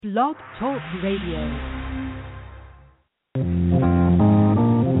Blog Talk Radio.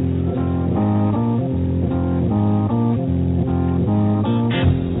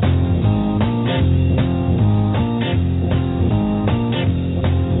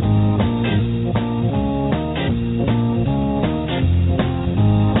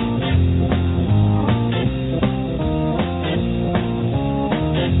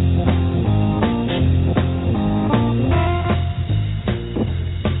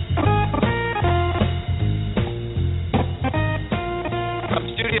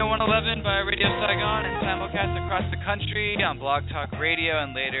 Blog Talk Radio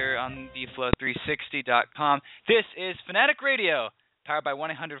and later on theflow360.com. This is Fanatic Radio, powered by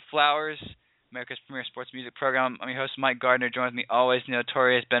 1-800-Flowers, America's premier sports music program. I'm your host, Mike Gardner. Joins me always, the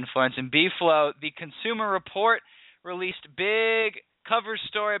notorious Ben Florence. And B-Flow, the Consumer Report, released big cover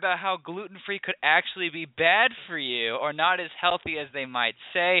story about how gluten-free could actually be bad for you or not as healthy as they might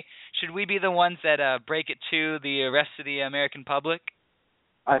say. Should we be the ones that break it to the rest of the American public?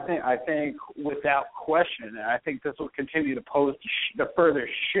 I think without question, and I think this will continue to pose the further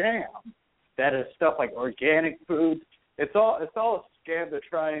sham that is stuff like organic foods. It's all a scam to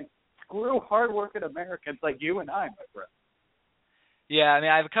try and screw hardworking Americans like you and I, my friend. Yeah, I mean,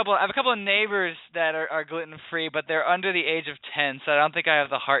 I have a couple of neighbors that are gluten free, but they're under the age of 10, so I don't think I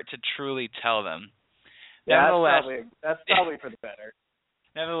have the heart to truly tell them. Yeah, that's probably for the better.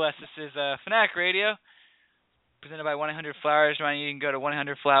 Nevertheless, this is Fanatic Radio, presented by 1-800-Flowers. Reminding you can go to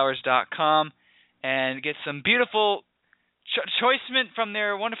 1-800-Flowers.com and get some beautiful choicement from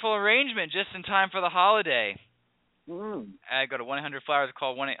their wonderful arrangement just in time for the holiday. I go to 1-800-Flowers,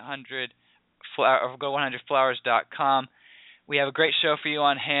 call 1-800-Flowers, or go 1-800-Flowers.com. We have a great show for you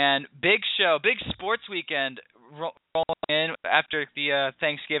on hand. Big show, big sports weekend rolling in after the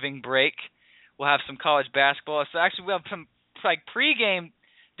Thanksgiving break. We'll have some college basketball. So actually we'll have some pregame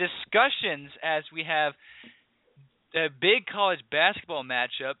discussions as we have a big college basketball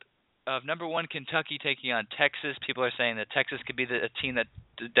matchup of number 1 Kentucky taking on Texas. People are saying that Texas could be a team that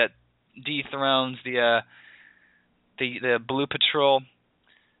dethrones the Blue Patrol.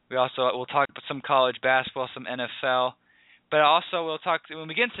 We'll talk about some college basketball, some NFL, but also we'll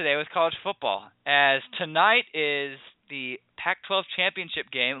begin today with college football, as tonight is the Pac-12 championship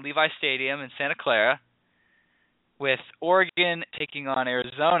game at Levi Stadium in Santa Clara, with Oregon taking on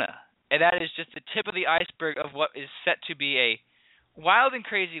Arizona. And that is just the tip of the iceberg of what is set to be a wild and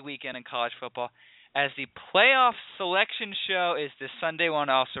crazy weekend in college football, as the playoff selection show is this Sunday. I want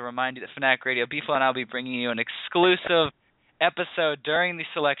to also remind you that Fanatic Radio, B-Flow, and I will be bringing you an exclusive episode during the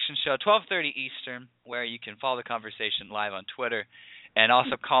selection show, 12:30 Eastern, where you can follow the conversation live on Twitter and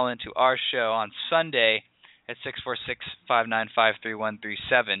also call into our show on Sunday at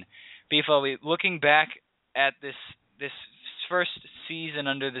 646-595-3137. B-Flow, looking back at this first season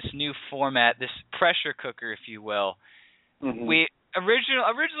under this new format, this pressure cooker, if you will. Mm-hmm. We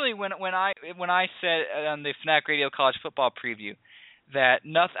originally when I said on the Fanatic Radio College Football Preview that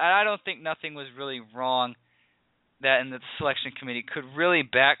I don't think nothing was really wrong that in the selection committee could really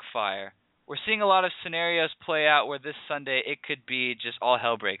backfire. We're seeing a lot of scenarios play out where this Sunday it could be just all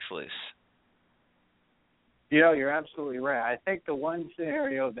hell breaks loose. You're absolutely right. I think the one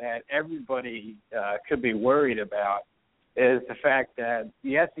scenario that everybody could be worried about is the fact that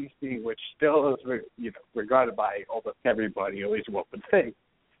the SEC, which still is regarded by almost everybody, at least one would think,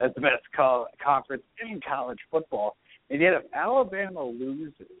 as the best conference in college football, and yet if Alabama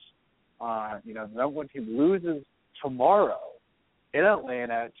loses, the number one team loses tomorrow in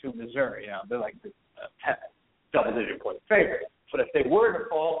Atlanta to Missouri, they're like the double-digit point favorite. But if they were to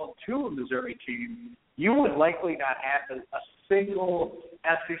fall to a Missouri team, you would likely not have a single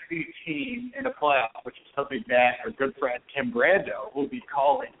SEC team in the playoffs, which is something that our good friend Tim Brando will be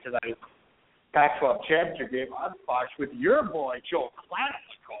calling tonight. Pac-12 championship game on Fox with your boy Joel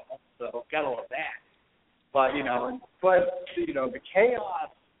Klatt's call. So gotta love that. But the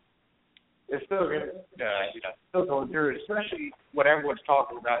chaos is still still going through it, especially when everyone's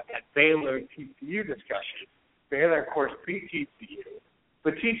talking about that Baylor TCU discussion. Baylor, of course, beat TCU,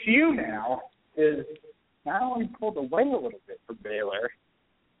 but TCU now is not only pulled away a little bit from Baylor,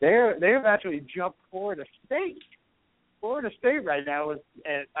 they've actually jumped Florida State. Florida State right now is,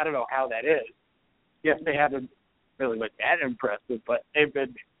 and I don't know how that is. Yes, they haven't really looked that impressive, but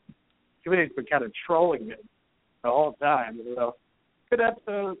committee's been kind of trolling them the whole time. So could have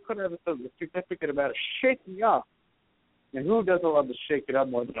some significant amount of shaking up, and who doesn't love to shake it up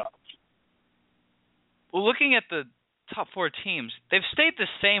more than us? Well, looking at the top 4 teams, they've stayed the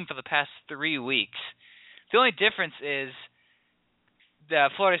same for the past 3 weeks. The only difference is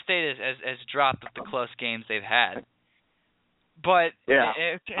that Florida State has dropped with the close games they've had. But Yeah.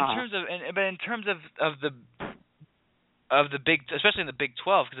 in terms of the big, especially in the Big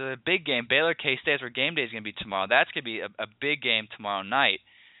 12, because the big game, Baylor-K-State, where game day is going to be tomorrow. That's going to be a big game tomorrow night.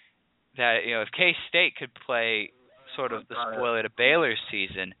 That if K-State could play sort of the spoiler to Baylor's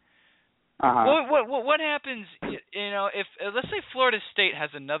season. What happens? If let's say Florida State has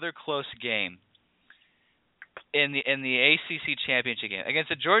another close game in the ACC championship game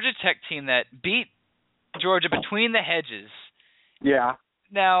against a Georgia Tech team that beat Georgia between the hedges. Yeah.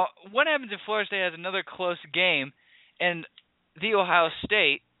 Now, what happens if Florida State has another close game and the Ohio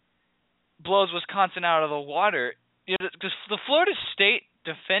State blows Wisconsin out of the water? Because the Florida State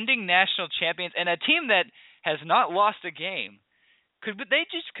defending national champions and a team that has not lost a game, could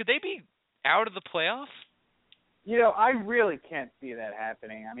they be out of the playoff? I really can't see that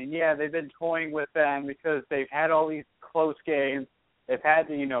happening. I mean, yeah, they've been toying with them because they've had all these close games. They've had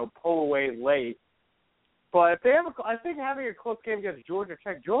to, pull away late. But if they I think having a close game against Georgia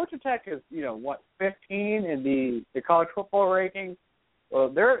Tech is, 15 in the college football rankings. Well,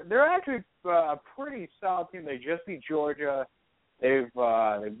 they're actually a pretty solid team. They just beat Georgia. They've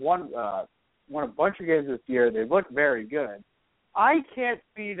won a bunch of games this year. They look very good. I can't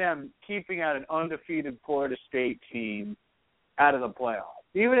see them keeping out an undefeated Florida State team out of the playoffs,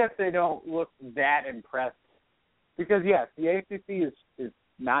 even if they don't look that impressive. Because, yes, the ACC is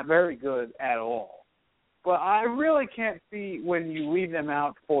not very good at all. But I really can't see when you leave them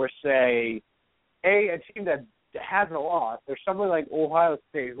out for, say, a team that hasn't lost. There's somebody like Ohio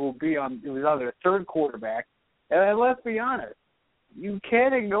State who's on their third quarterback. And let's be honest, you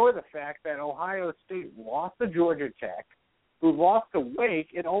can't ignore the fact that Ohio State lost to Georgia Tech, who lost to Wake,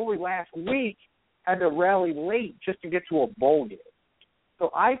 and only last week had to rally late just to get to a bowl game.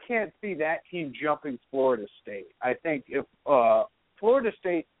 So I can't see that team jumping Florida State. I think if Florida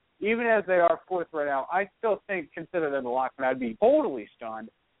State, even as they are fourth right now, I still consider them a lock, and I'd be totally stunned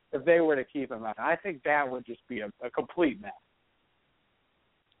if they were to keep them out. I think that would just be a complete mess.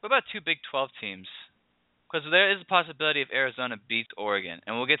 What about two Big 12 teams? Because there is a possibility if Arizona beats Oregon,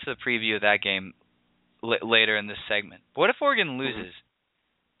 and we'll get to the preview of that game later in this segment. But what if Oregon loses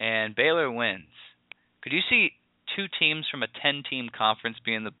and Baylor wins? Could you see two teams from a 10-team conference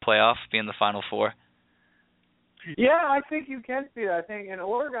be in the playoff, be in the Final Four? Yeah, I think you can see that. I think, and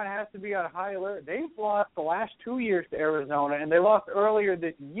Oregon has to be on high alert. They've lost the last 2 years to Arizona, and they lost earlier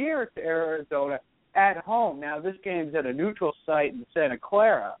this year to Arizona at home. Now, this game's at a neutral site in Santa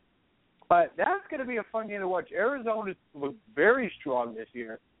Clara, but that's going to be a fun game to watch. Arizona's looked very strong this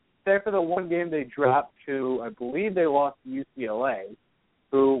year, except for the one game they dropped to, I believe they lost to UCLA,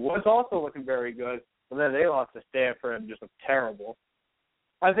 who was also looking very good, but then they lost to Stanford and just looked terrible.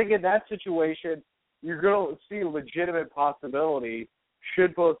 I think in that situation, you're going to see a legitimate possibility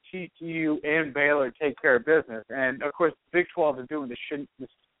should both TCU and Baylor take care of business. And, of course, the Big 12 is doing this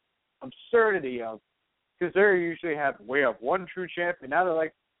absurdity of, because they usually we have one true champion. Now they're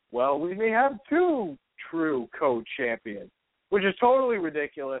like, well, we may have two true co-champions, which is totally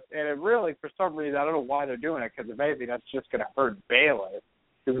ridiculous. And it really, for some reason, I don't know why they're doing it, because if anything, that's just going to hurt Baylor.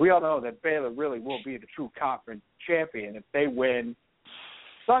 Because we all know that Baylor really will be the true conference champion if they win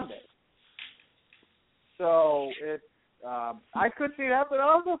Sunday. So I could see that, but I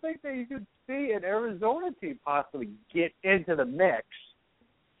also think that you could see an Arizona team possibly get into the mix.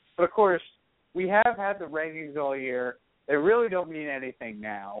 But, of course, we have had the rankings all year. They really don't mean anything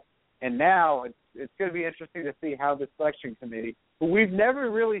now. And now it's going to be interesting to see how the selection committee, who we've never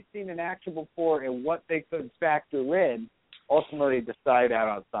really seen in action before and what they could factor in, ultimately decide out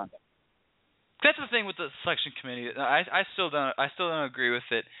on Sunday. That's the thing with the selection committee. I still don't agree with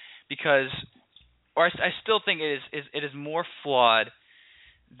it because – or I still think it is more flawed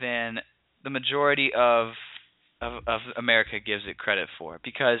than the majority of America gives it credit for.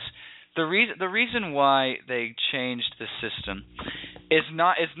 Because the reason why they changed the system is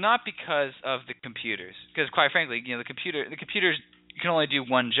not because of the computers. Because quite frankly, the computers can only do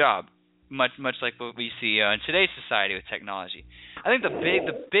one job, much like what we see in today's society with technology. I think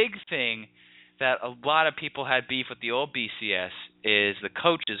the big thing that a lot of people had beef with the old BCS is the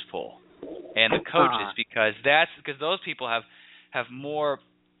coaches poll. And the coaches, because those people have more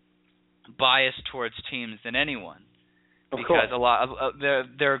bias towards teams than anyone, because a lot of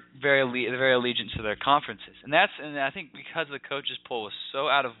they're very allegiant to their conferences, and I think because the coaches poll was so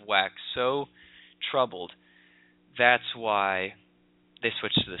out of whack, so troubled, that's why they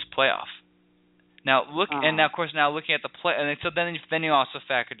switched to this playoff. Now looking at the play, and so then you also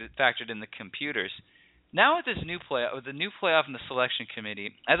factored in the computers. Now with this new playoff, and the selection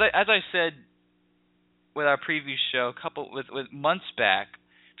committee, as I said with our previous show, with months back,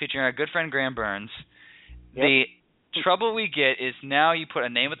 featuring our good friend Graham Burns, yep. trouble we get is now you put a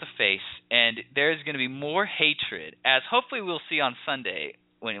name with a face, and there's going to be more hatred, as hopefully we'll see on Sunday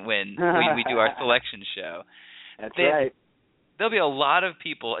when we do our selection show. That's right. There'll be a lot of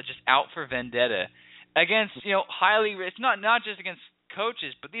people just out for vendetta against, highly. It's not just against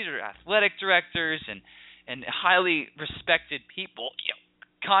coaches, but these are athletic directors and highly respected people.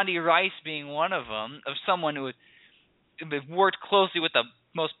 Condi Rice being one of them, of someone who worked closely with the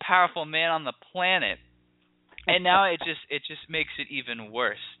most powerful man on the planet, and now it just makes it even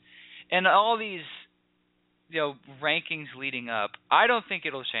worse. And all these rankings leading up, I don't think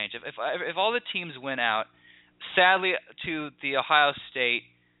it'll change. If all the teams win out, sadly to the Ohio State,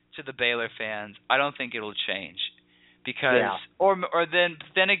 to the Baylor fans, I don't think it'll change, because or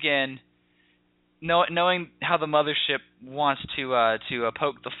then again, knowing how the mothership wants to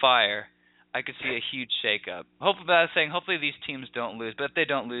poke the fire, I could see a huge shakeup. Hopefully these teams don't lose, but if they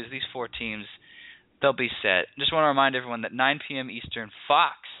don't lose, these 4 teams, they'll be set. Just want to remind everyone that 9 p.m. Eastern,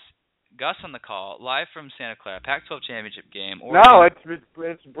 Fox, Gus on the call, live from Santa Clara, Pac-12 championship game. No, it's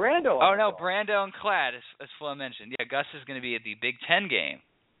Brando. Oh no, Brando and Clad, as Flo mentioned. Yeah, Gus is going to be at the Big Ten game.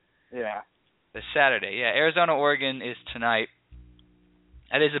 Yeah. This Saturday. Yeah, Arizona-Oregon is tonight.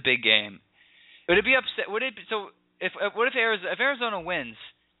 That is a big game. Would it be upset? If Arizona wins,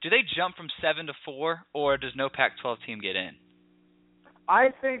 do they jump from 7 to 4, or does no Pac-12 team get in? I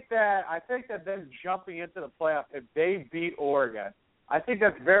think that them jumping into the playoff, if they beat Oregon, I think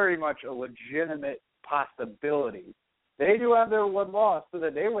that's very much a legitimate possibility. They do have their one loss, so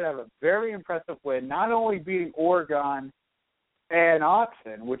that they would have a very impressive win, not only beating Oregon and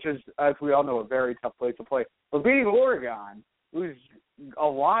Austin, which is, as we all know, a very tough place to play, but beating Oregon, who's a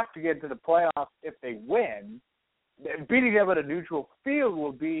lot to get to the playoffs if they win. Beating them at a neutral field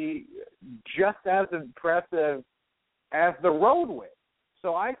will be just as impressive as the road win.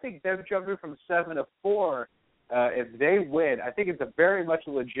 So I think them jumping from 7 to 4, if they win, I think it's a very much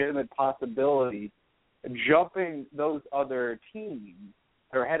a legitimate possibility. Jumping those other teams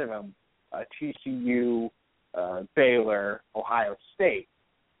that are ahead of them, TCU, Baylor, Ohio State,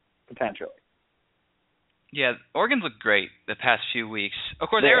 potentially. Yeah, Oregon's looked great the past few weeks. Of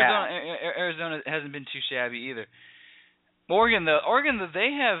course, Arizona hasn't been too shabby either. Oregon, though,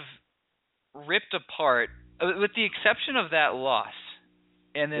 they have ripped apart, with the exception of that loss,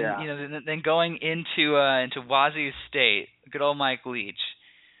 and then then going into Wazoo State, good old Mike Leach,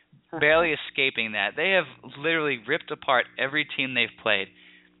 barely escaping that. They have literally ripped apart every team they've played.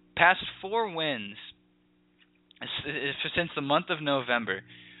 Past 4 wins since the month of November.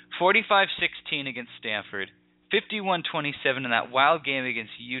 45-16 against Stanford, 51-27 in that wild game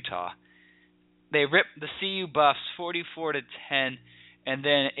against Utah. They ripped the CU Buffs 44-10, and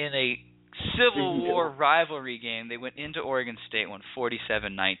then in a Civil War rivalry game, they went into Oregon State, won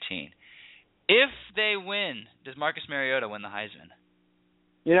 47-19. If they win, does Marcus Mariota win the Heisman?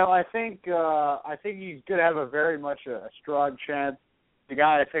 I think he's going to have a very much a strong chance. The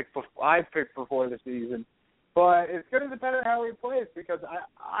guy I picked before the season. But it's going to depend on how he plays, because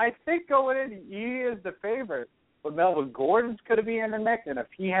I think going in, he is the favorite. But Melvin Gordon's going to be in the mix, and if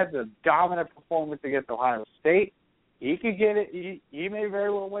he has a dominant performance against Ohio State, he could get it. He may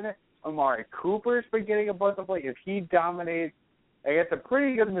very well win it. Amari Cooper's been getting a bunch of play. If he dominates against a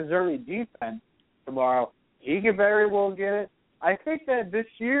pretty good Missouri defense tomorrow, he could very well get it. I think that this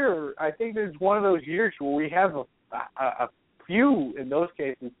year, there's one of those years where we have a few, in those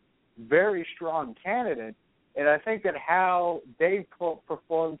cases, very strong candidates. And I think that how they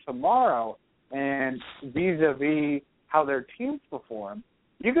perform tomorrow and vis-a-vis how their teams perform,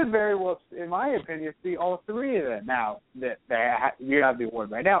 you could very well, in my opinion, see all 3 of them. Now, that you have the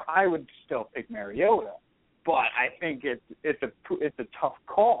award right now, I would still pick Mariota. But I think it's a tough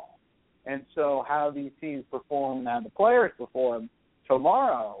call. And so how these teams perform and the players perform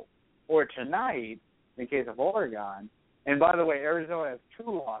tomorrow or tonight, in the case of Oregon, and by the way, Arizona has 2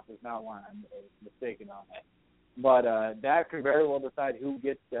 losses, not one. I'm mistaken on that. But that could very well decide who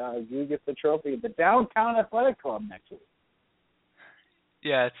gets the trophy at the Downtown Athletic Club next week.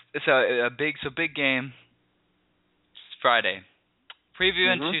 Yeah, it's a big game. It's Friday.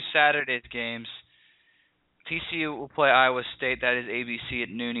 Preview into Saturday's games. TCU will play Iowa State. That is ABC at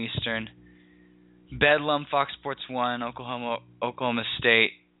noon Eastern. Bedlam, Fox Sports 1, Oklahoma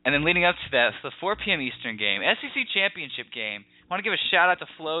State. And then leading up to that, it's the 4 p.m. Eastern game, SEC Championship game. I want to give a shout out to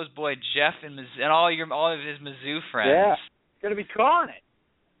Flo's boy Jeff and all of his Mizzou friends. Yeah, gonna be calling it.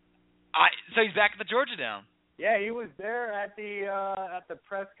 So he's back at the Georgia Dome. Yeah, he was there at the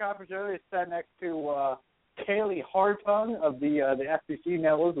press conference earlier, sat next to Kaylee Hartung of the SEC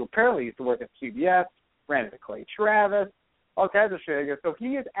Network, who apparently used to work at CBS, ran into Clay Travis, all kinds of shit. So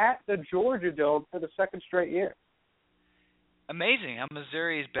he is at the Georgia Dome for the 2nd straight year. amazing how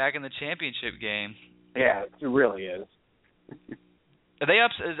Missouri is back in the championship game. Yeah, it really is.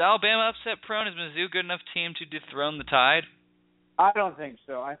 Is Alabama upset prone? Is Mizzou a good enough team to dethrone the Tide? I don't think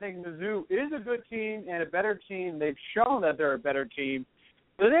so. I think Mizzou is a good team and a better team. They've shown that they're a better team.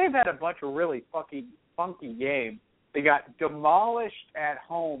 But they've had a bunch of really funky games. They got demolished at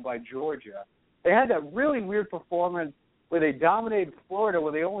home by Georgia. They had that really weird performance where they dominated Florida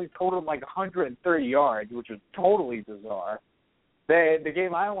where they only totaled like 130 yards, which was totally bizarre. The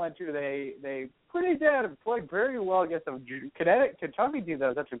game I went to, they pretty did played very well against a Kentucky team that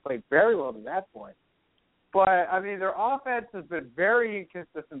has actually played very well to that point. But, I mean, their offense has been very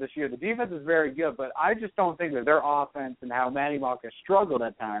inconsistent this year. The defense is very good, but I just don't think that their offense and how Manny Mock has struggled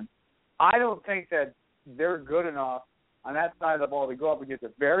at times, I don't think that they're good enough on that side of the ball to go up against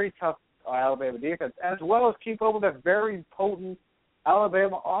a very tough Alabama defense, as well as keep up with a very potent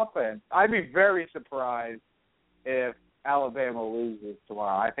Alabama offense. I'd be very surprised if Alabama loses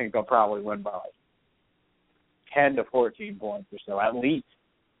tomorrow. I think they'll probably win by like 10 to 14 points or so, at least.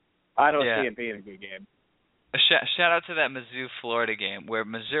 I don't see it being a good game. A shout out to that Mizzou-Florida game where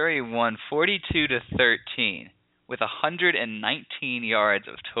Missouri won 42-13 with 119 yards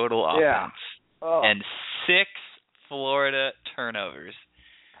of total offense and 6 Florida turnovers.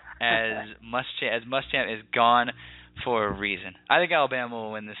 As Muschamp is gone for a reason. I think Alabama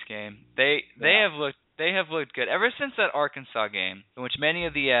will win this game. They have looked good ever since that Arkansas game, in which many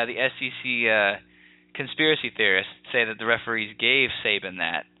of the SEC conspiracy theorists say that the referees gave Saban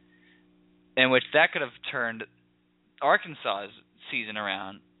that, in which that could have turned Arkansas's season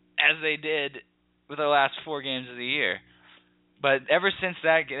around, as they did with their last 4 games of the year. But ever since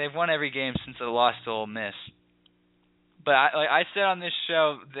that, they've won every game since they lost to Ole Miss. But I said on this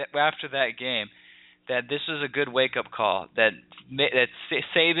show that after that game that this was a good wake-up call, that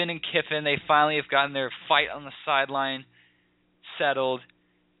Saban and Kiffin, they finally have gotten their fight on the sideline settled,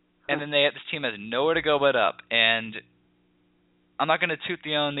 and then this team has nowhere to go but up. And I'm not going to toot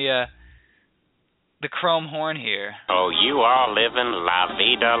the chrome horn here. Oh, you are living la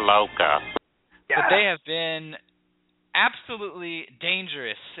vida loca. But they have been absolutely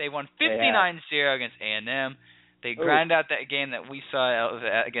dangerous. They won 59-0 against A&M. They grind out that game that we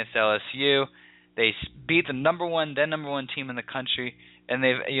saw against LSU. They beat the number one team in the country, and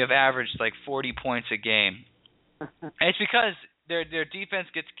you have averaged like 40 points a game. And it's because their defense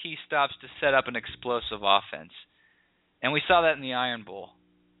gets key stops to set up an explosive offense. And we saw that in the Iron Bowl,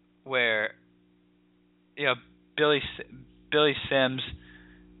 where Billy Sims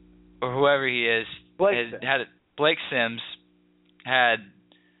or whoever he is Blake Sims had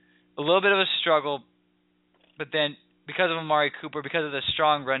a little bit of a struggle. But then, because of Amari Cooper, because of the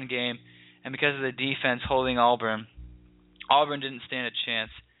strong run game, and because of the defense holding Auburn didn't stand a chance.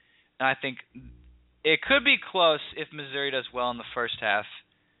 And I think it could be close if Missouri does well in the first half,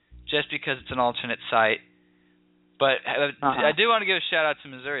 just because it's an alternate site. But I do want to give a shout out to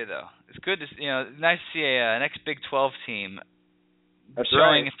Missouri, though. It's good to nice to see a next Big 12 team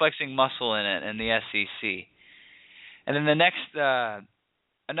showing and flexing muscle in it in the SEC. And then the next.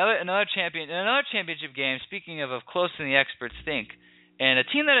 Another championship game, speaking of close than the experts think, and a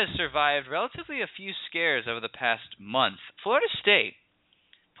team that has survived relatively a few scares over the past month. Florida State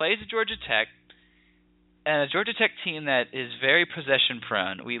plays Georgia Tech, and a Georgia Tech team that is very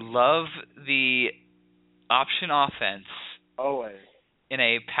possession-prone. We love the option offense always in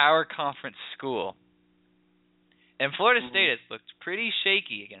a power conference school. And Florida State has looked pretty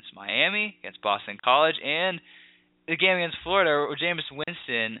shaky against Miami, against Boston College, and the game against Florida, where Jameis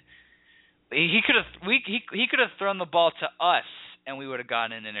Winston, he could have thrown the ball to us, and we would have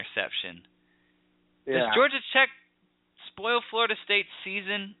gotten an interception. Yeah. Does Georgia Tech spoil Florida State's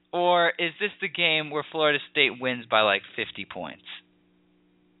season, or is this the game where Florida State wins by like 50 points?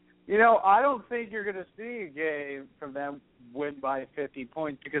 I don't think you're going to see a game from them win by 50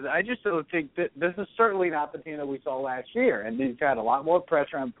 points, because I just don't think that this is certainly not the team that we saw last year, and he's had a lot more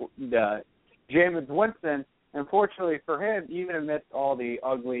pressure on Jameis Winston. Unfortunately for him, even amidst all the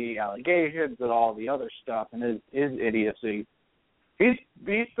ugly allegations and all the other stuff and his idiocy, he's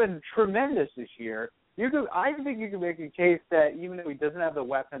been tremendous this year. I think you can make a case that even if he doesn't have the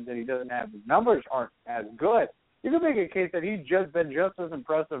weapons and he doesn't have the numbers aren't as good, you can make a case that he's just been just as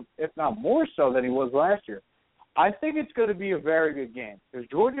impressive, if not more so, than he was last year. I think it's going to be a very good game because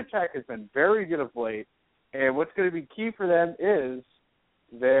Georgia Tech has been very good of late, and what's going to be key for them is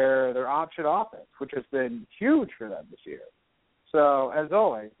their option offense, which has been huge for them this year. So, as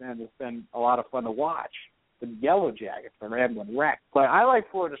always, and it's been a lot of fun to watch, the Yellow Jackets from Ramblin' Wreck. But I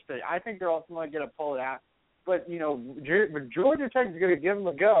like Florida State. I think they're ultimately going to pull it out. But, Georgia Tech is going to give them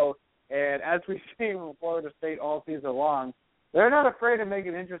a go. And as we've seen with Florida State all season long, They're not afraid to make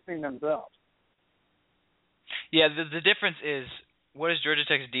it interesting themselves. Yeah, the difference is, what is Georgia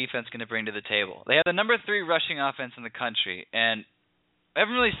Tech's defense going to bring to the table? They have the number 3 rushing offense in the country, and I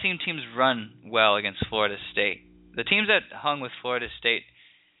haven't really seen teams run well against Florida State. The teams that hung with Florida State,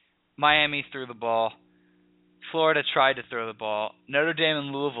 Miami threw the ball, Florida tried to throw the ball, Notre Dame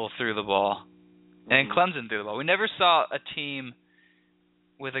and Louisville threw the ball, and Clemson threw the ball. We never saw a team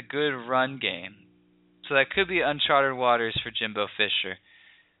with a good run game. So that could be uncharted waters for Jimbo Fisher.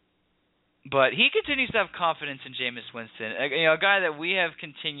 But he continues to have confidence in Jameis Winston, a guy that we have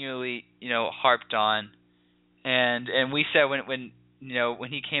continually, harped on. And we said when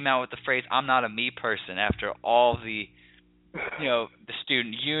he came out with the phrase, "I'm not a me person," after all the the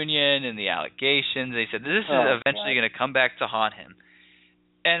student union and the allegations, they said this is eventually going to come back to haunt him.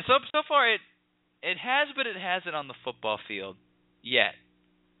 And so far it has, but it hasn't on the football field yet.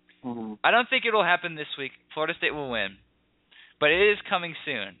 Mm-hmm. I don't think it will happen this week. Florida State will win, but it is coming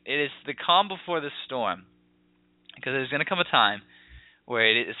soon. It is the calm before the storm, because there's going to come a time where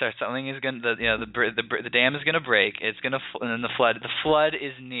something is going to, the dam is going to break. It's going to, and then the flood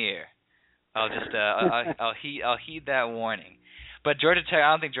is near. I'll just I'll heed that warning. But Georgia Tech,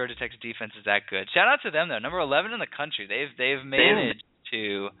 I don't think Georgia Tech's defense is that good. Shout out to them though, number 11 in the country. They've managed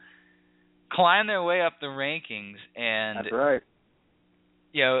to climb their way up the rankings, and that's right.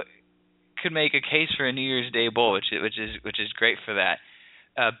 Could make a case for a New Year's Day bowl, which is great for that.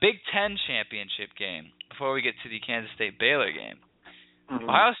 Big Ten championship game before we get to the Kansas State Baylor game. Mm-hmm.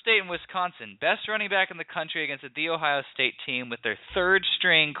 Ohio State and Wisconsin, best running back in the country against the Ohio State team with their third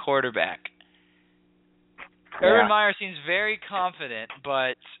string quarterback. Yeah. Urban Meyer seems very confident,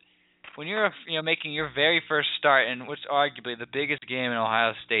 but when you're making your very first start in what's arguably the biggest game in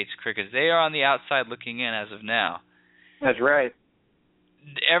Ohio State's cricket, they are on the outside looking in as of now. That's right.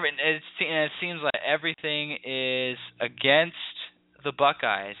 It seems like everything is against the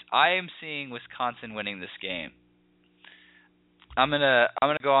Buckeyes. I am seeing Wisconsin winning this game. I'm gonna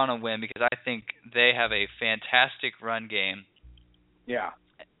go on a win because I think they have a fantastic run game. Yeah.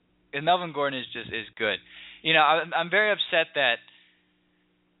 And Melvin Gordon is good. I'm very upset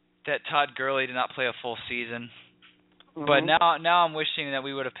that Todd Gurley did not play a full season. Mm-hmm. But now I'm wishing that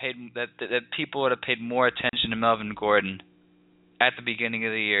we would have paid that people would have paid more attention to Melvin Gordon at the beginning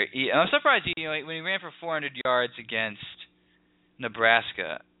of the year. I'm surprised when he ran for 400 yards against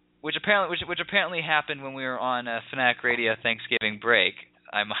Nebraska, which apparently happened when we were on Fanatic Radio Thanksgiving break.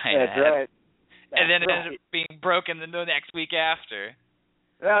 I might add. That's right. And then it ended up being broken the next week after.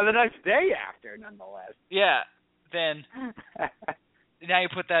 The next day after, nonetheless. Yeah. Then now you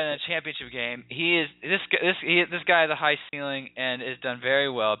put that in a championship game. This guy has a high ceiling and has done very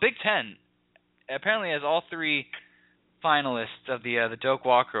well. Big Ten apparently has all 3 finalists of the Doak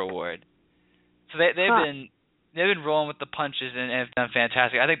Walker Award. So they've been rolling with the punches and have done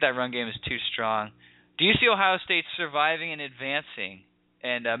fantastic. I think that run game is too strong. Do you see Ohio State surviving and advancing,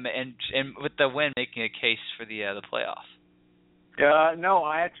 and with the win making a case for the playoff? No,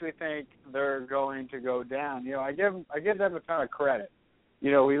 I actually think they're going to go down. I give them a ton of credit.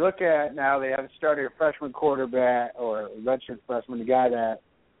 We look at now they have started a freshman quarterback or a redshirt freshman, the guy that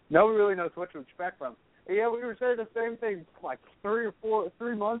nobody really knows what to expect from. Yeah, we were saying the same thing like 3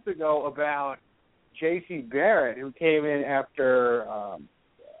 months ago about J.C. Barrett, who came in after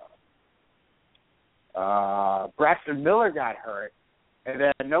Braxton Miller got hurt, and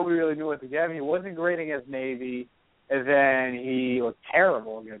then nobody really knew what to get him. He wasn't great against Navy, and then he was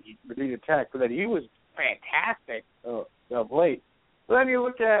terrible against Virginia Tech, but then he was fantastic of late. But then you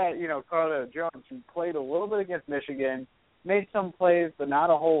look at, Carter Jones, who played a little bit against Michigan, made some plays, but not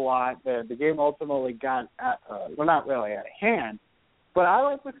a whole lot. The game ultimately got, not really out of hand. But I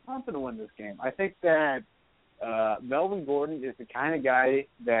like Wisconsin to win this game. I think that Melvin Gordon is the kind of guy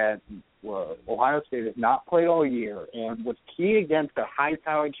that Ohio State has not played all year. And what's key against a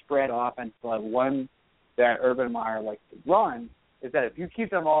high-powered spread offense like one that Urban Meyer likes to run is that if you keep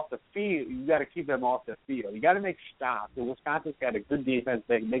them off the field, you got to keep them off the field. You got to make stops. And Wisconsin's got a good defense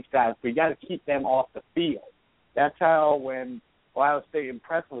that can make stops, but you got to keep them off the field. That's how when Ohio State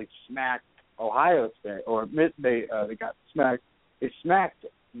impressively smacked Ohio State, or they got smacked. They smacked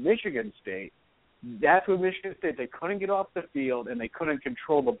Michigan State. That's when Michigan State, they couldn't get off the field and they couldn't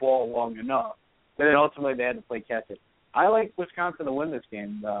control the ball long enough. But then ultimately they had to play catch it. I like Wisconsin to win this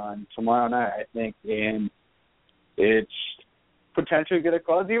game tomorrow night, I think, and it's potentially going to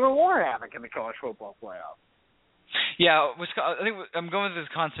cause even more havoc in the college football playoff. Yeah, I think I'm going with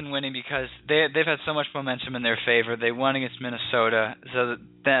Wisconsin winning because they've had so much momentum in their favor. They won against Minnesota, so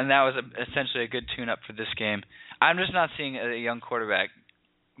that was essentially a good tune-up for this game. I'm just not seeing a young quarterback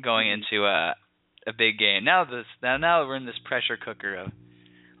going into a big game. Now we're in this pressure cooker of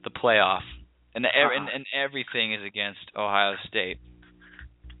the playoff, and everything is against Ohio State.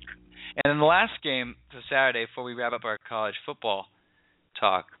 And in the last game for Saturday, before we wrap up our college football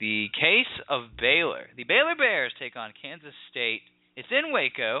talk, the case of Baylor. The Baylor Bears take on Kansas State. It's in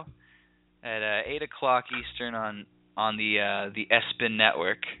Waco at 8 o'clock Eastern on the ESPN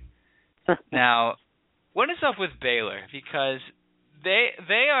network. Now, what is up with Baylor? Because they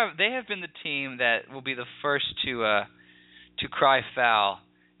have been the team that will be the first to cry foul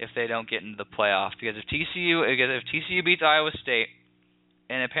if they don't get into the playoff. Because if TCU beats Iowa State,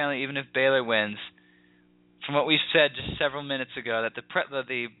 and apparently even if Baylor wins, from what we said just several minutes ago, that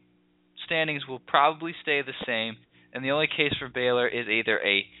the standings will probably stay the same, and the only case for Baylor is either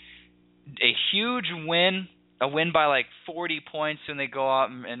a huge win, a win by like 40 points, and they go out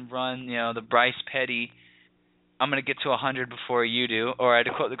and run, the Bryce Petty, I'm going to get to 100 before you do, or to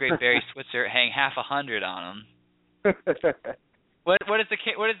quote the great Barry Switzer, hang half 100 on them. What is the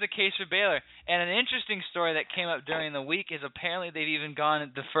case for Baylor? And an interesting story that came up during the week is apparently they've even gone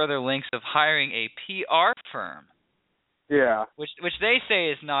to further lengths of hiring a PR firm. Yeah. Which they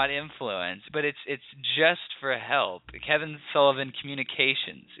say is not influence, but it's just for help. Kevin Sullivan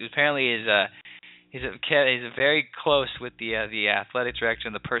Communications, who apparently is he's very close with the athletic director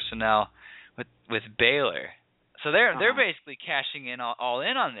and the personnel with Baylor. So they're basically cashing in all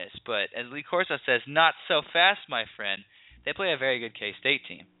in on this. But as Lee Corso says, not so fast, my friend. They play a very good K-State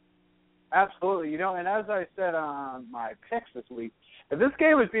team. Absolutely. And as I said on my picks this week, if this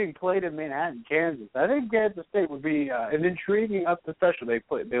game was being played in Manhattan, Kansas, I think Kansas State would be an intriguing upset special. They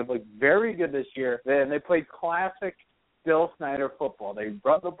looked very good this year, and they played classic Bill Snyder football. They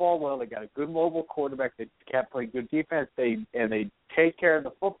run the ball well. They got a good mobile quarterback. They kept playing good defense. They take care of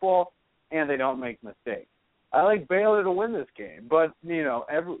the football, and they don't make mistakes. I like Baylor to win this game, but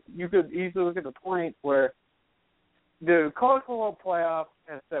you could easily look at the point where the college football playoff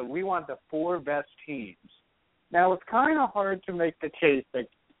has said we want the 4 best teams. Now, it's kind of hard to make the case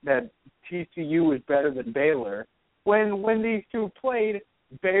that TCU is better than Baylor when these two played,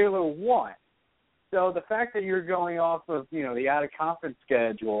 Baylor won. So the fact that you're going off of, the out-of-conference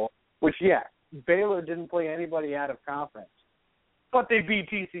schedule, which, yes, Baylor didn't play anybody out of conference, but they beat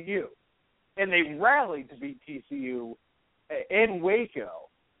TCU. And they rallied to beat TCU in Waco.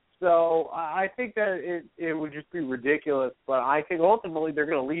 So I think that it would just be ridiculous, but I think ultimately they're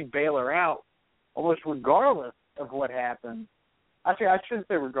going to leave Baylor out almost regardless of what happens. Actually, I shouldn't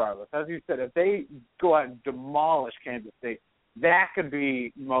say regardless. As you said, if they go out and demolish Kansas State, that could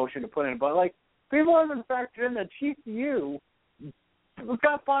be motion to put in. But, people haven't factored in that TCU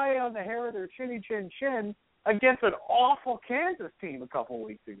got by on the hair of their chinny chin against an awful Kansas team a couple of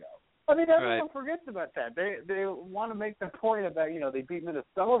weeks ago. I mean, everyone forgets about that. They want to make the point about, they beat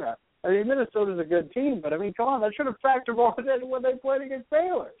Minnesota. I mean, Minnesota's a good team, but, come on, that should have factored more in when they played against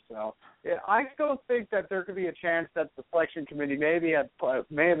Baylor. So, I still think that there could be a chance that the selection committee may have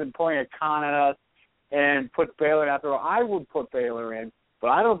been pointing a con at us and put Baylor out there. I would put Baylor in, but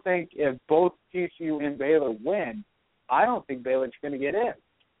I don't think if both TCU and Baylor win, I don't think Baylor's going to get in.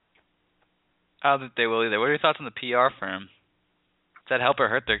 I don't think they will either. What are your thoughts on the PR firm? Does that help or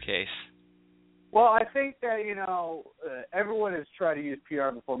hurt their case? Well, I think that, everyone has tried to use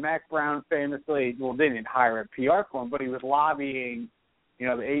PR before. Mac Brown famously, they didn't hire a PR firm, but he was lobbying, the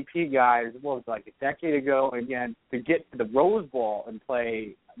AP guys, a decade ago, again, to get to the Rose Bowl and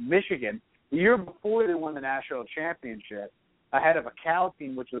play Michigan. The year before they won the national championship, ahead of a Cal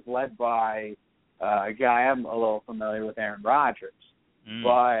team, which was led by a guy I'm a little familiar with, Aaron Rodgers.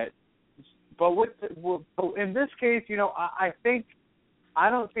 But in this case, I think I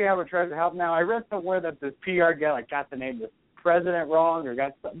don't see how it tries to help. Now, I read somewhere that this PR guy got the name of the president wrong or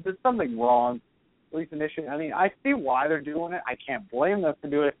there's something wrong, at least initially. I mean, I see why they're doing it. I can't blame them for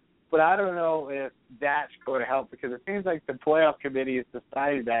doing it, but I don't know if that's going to help because it seems like the playoff committee has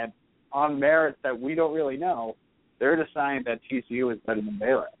decided that on merits that we don't really know, they're deciding that TCU is better than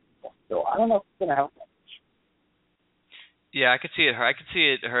Baylor. So I don't know if it's going to help them. Yeah, I could see it. I could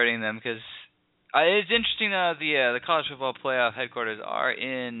see it hurting them because it's interesting. The college football playoff headquarters are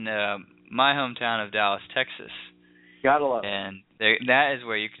in my hometown of Dallas, Texas. Gotta love it. And that is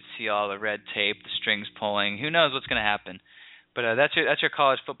where you can see all the red tape, the strings pulling. Who knows what's going to happen? But that's your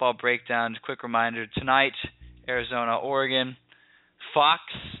college football breakdown. Quick reminder: tonight, Arizona, Oregon, Fox,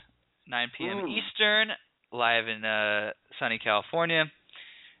 9 p.m. Eastern, live in sunny California.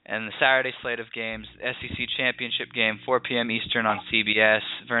 And the Saturday slate of games, SEC Championship game, 4 p.m. Eastern on CBS.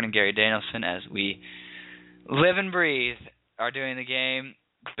 Vernon Gary Danielson, as we live and breathe, are doing the game.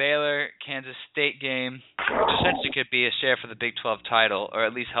 Baylor-Kansas State game, which essentially could be a share for the Big 12 title, or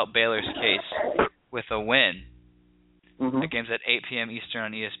at least help Baylor's case with a win. The game's at 8 p.m. Eastern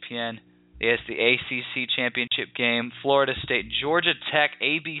on ESPN. It's the ACC Championship game, Florida State, Georgia Tech,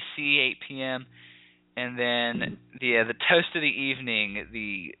 ABC, 8 p.m. And then the toast of the evening,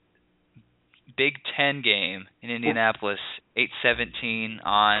 the Big Ten game in Indianapolis, 8:17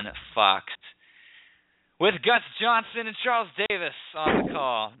 on Fox, with Gus Johnson and Charles Davis on the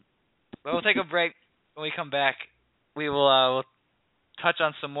call. But we'll take a break. When we come back, we will we'll touch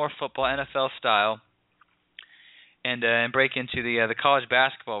on some more football, NFL style, and break into the college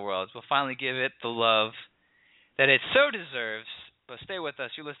basketball world. We'll finally give it the love that it so deserves. But stay with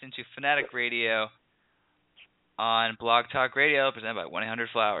us. You're listening to Fanatic Radio on Blog Talk Radio, presented by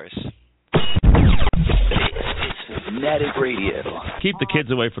 1-800-Flowers. It's Fanatic Radio. Keep the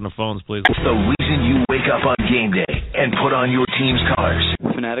kids away from the phones, please. It's the reason you wake up on game day and put on your team's colors.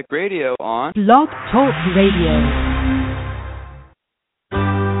 Fanatic Radio on Blog Talk Radio.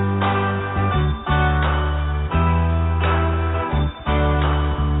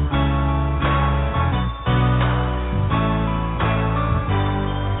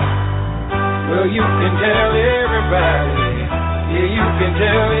 Well, you can tell everybody. Yeah, you can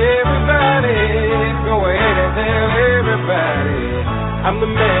tell everybody. Go ahead and tell everybody. I'm the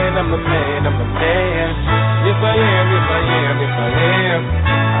man, I'm the man, I'm the man. Yes, I am, yes, I am, yes, I am.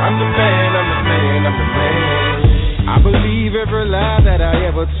 I'm the man, I'm the man, I'm the man. I believe every lie that I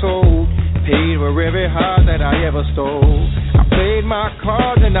ever told. Paid for every heart that I ever stole. I played my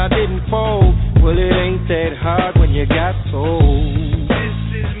cards and I didn't fold. Well, it ain't that hard when you got sold.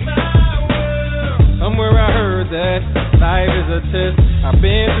 Somewhere I heard that life is a test. I've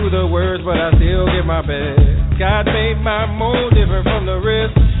been through the worst, but I still give my best. God made my mold different from the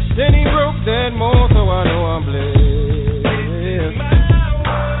rest. Then he broke that mold, so I know I'm blessed.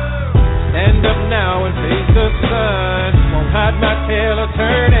 Stand up now and face the sun. Won't hide my tail or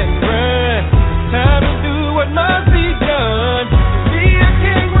turn and run. It's time to do what must be done. Be a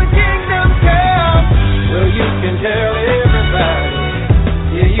king when kingdom comes. Well, you can tell everybody.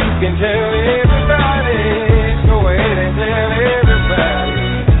 Yeah, you can tell everybody. Go ahead and tell everybody.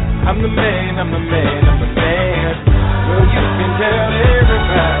 I'm the man, I'm the man, I'm the man. Well, you can tell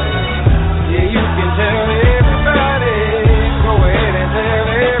everybody. Yeah, you can tell everybody. Go ahead and tell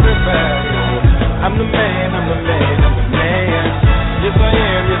everybody. I'm the man, I'm the man, I'm the man. Yes, I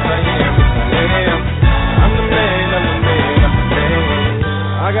am, yes, I am, yes, I am. I'm the man, I'm the man, I'm the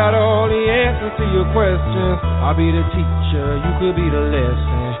man. I got all the answers to your questions. I'll be the teacher, you could be the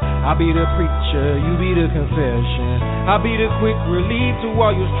lesson. I'll be the preacher, you be the confession. I'll be the quick relief to all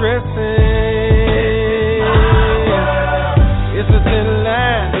your stressing. It's a thin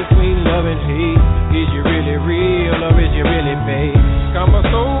line between love and hate. Is you really real or is you really fake? I'm a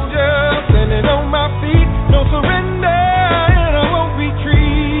soldier standing on my feet. No surrender and I won't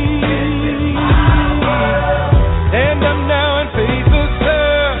retreat. Stand up now and face the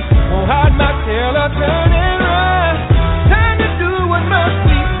sun. Won't hide my tail or turn and run. Time to do what must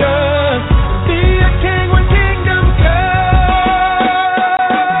be done. Be a king when kingdom comes.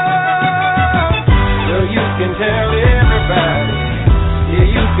 So you can tell everybody.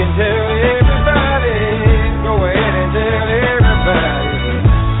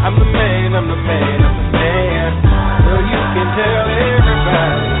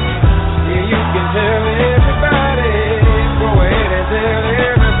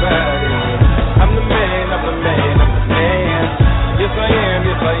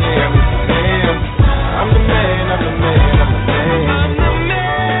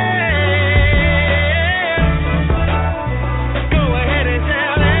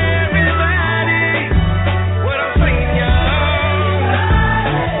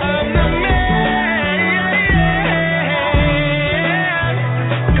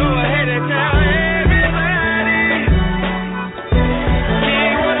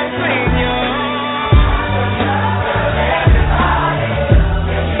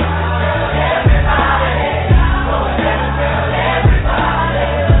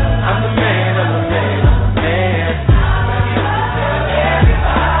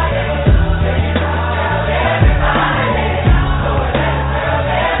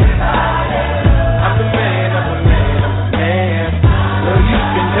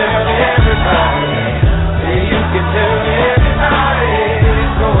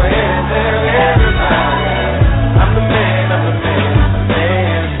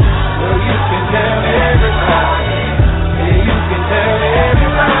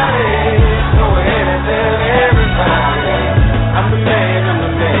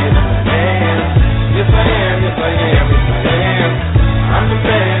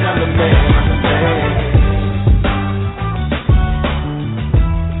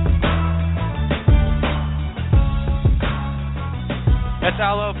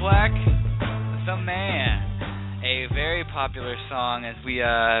 Black, The Man, a very popular song as we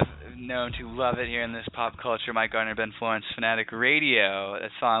known to love it here in this pop culture. Mike Gardner, Ben Florence, Fanatic Radio. That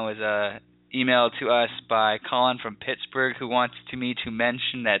song was emailed to us by Colin from Pittsburgh, who wants me to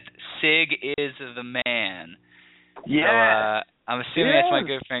mention that Sig is the man. Yeah. So, I'm assuming that's my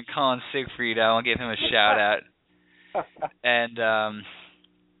good friend Colin Siegfried. I want to give him a shout out. And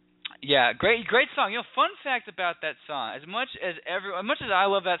yeah, great song. Fun fact about that song: as much as I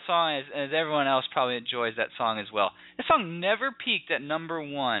love that song, as everyone else probably enjoys that song as well. This song never peaked at number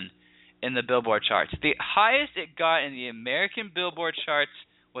 1 in the Billboard charts. The highest it got in the American Billboard charts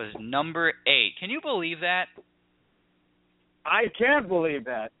was number 8. Can you believe that? I can't believe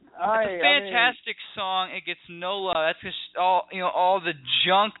that. It's a fantastic song. It gets no love. That's just all the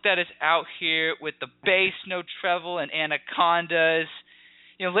junk that is out here with the bass, no treble, and anacondas.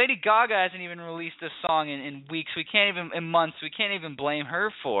 Lady Gaga hasn't even released a song in weeks. In months. We can't even blame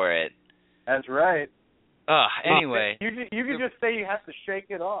her for it. That's right. Anyway. You can just say you have to shake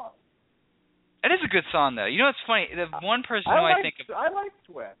it off. It is a good song, though. It's funny. The one person I think of... I like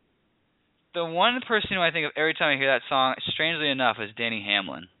Sweat. The one person who I think of every time I hear that song, strangely enough, is Danny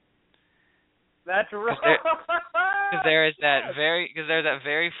Hamlin. That's right. Because there's that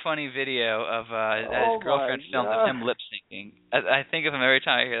very funny video of his girlfriend filmed of him lip syncing. I think of him every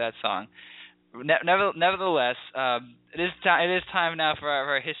time I hear that song. Nevertheless, it is time now for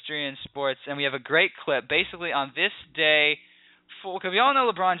our history in sports, and we have a great clip. Basically, on this day, because we all know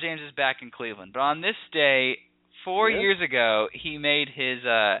LeBron James is back in Cleveland, but on this day 4 years ago, he made his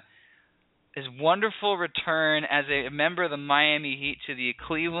wonderful return as a member of the Miami Heat to the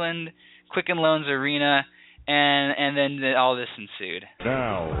Cleveland Quicken Loans Arena, and then all this ensued.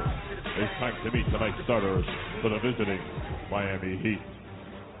 Now, it's time to meet tonight's starters for the visiting Miami Heat.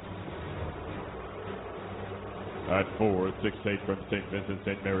 At 4, 6'8" from St. Vincent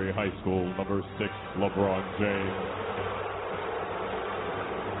St. Mary High School, number 6, LeBron James.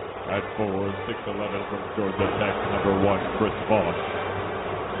 At 4, 6'11" from Georgia Tech, number 1, Chris Bosh.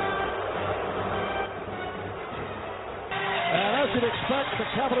 And as you'd expect, the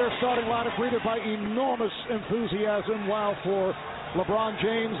Cavaliers starting lineup greeted by enormous enthusiasm, while for LeBron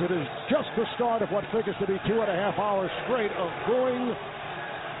James, it is just the start of what figures to be 2.5 hours straight of booing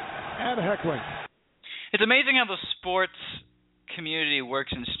and heckling. It's amazing how the sports community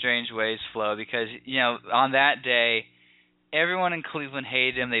works in strange ways, Flo, because, on that day, everyone in Cleveland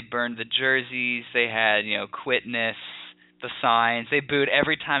hated him. They burned the jerseys. They had, quitness, the signs. They booed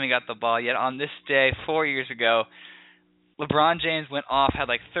every time he got the ball. Yet on this day, 4 years ago, LeBron James went off, had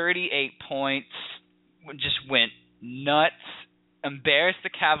like 38 points, just went nuts, embarrassed the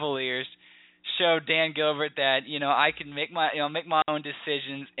Cavaliers, showed Dan Gilbert that, I can make my own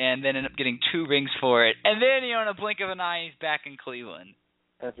decisions, and then end up getting 2 rings for it. And then, in a blink of an eye, he's back in Cleveland.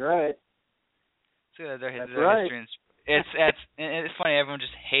 That's right. So That's right. It's funny, everyone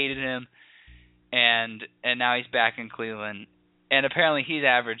just hated him, and now he's back in Cleveland. And apparently he's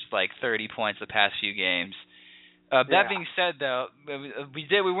averaged like 30 points the past few games. That being said, though,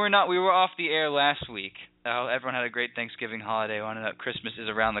 we were off the air last week. Everyone had a great Thanksgiving holiday. Christmas is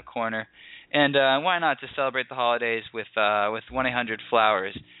around the corner, and why not to celebrate the holidays with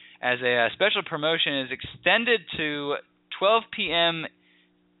 1-800-Flowers, as a special promotion is extended to 12 a.m.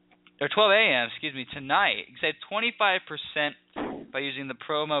 tonight. You can save 25% by using the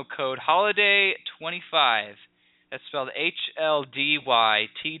promo code HOLIDAY25. That's spelled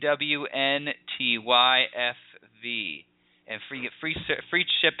HLDYTWNTYFV. And free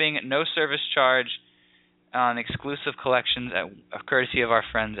shipping, no service charge on exclusive collections courtesy of our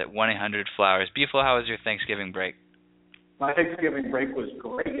friends at 1-800-Flowers. Beeflo, how was your Thanksgiving break? My Thanksgiving break was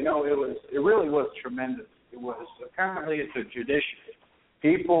great. It really was tremendous. It was, apparently it's a tradition.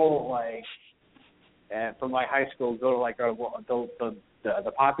 People from my high school go to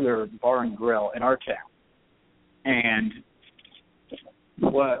the popular bar and grill in our town. And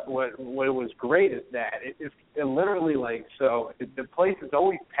what was great is that it literally the place is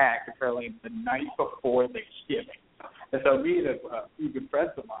always packed apparently the night before Thanksgiving. And so me and a few good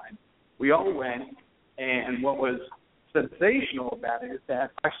friends of mine, we all went, and what was sensational about it is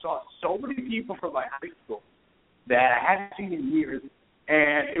that I saw so many people from my high school that I hadn't seen in years,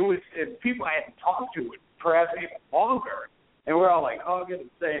 and it was people I hadn't talked to in perhaps even longer. And we're all hugging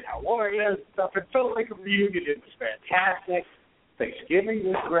and saying how are you and stuff. It felt like a reunion. It was fantastic. Thanksgiving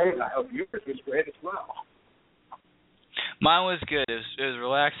was great, and I hope yours was great as well. Mine was good. It was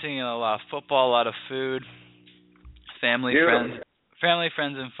relaxing, and a lot of football, a lot of food, family, friends,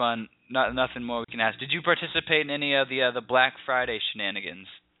 and fun. Nothing more we can ask. Did you participate in any of the Black Friday shenanigans?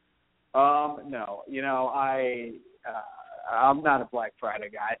 No. I'm not a Black Friday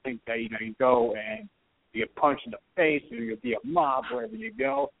guy. I think that, you go and you get punched in the face, or you'll be a mob wherever you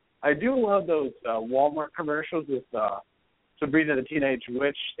go. I do love those Walmart commercials with Sabrina the Teenage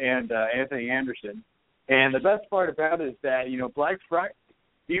Witch and Anthony Anderson. And the best part about it is that, Black Friday,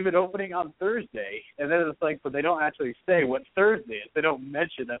 even opening on Thursday, and then it's like, but they don't actually say what Thursday is. They don't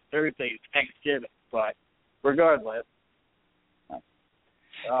mention that Thursday is Thanksgiving. But regardless.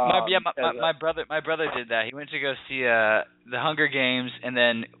 My brother did that. He went to go see the Hunger Games and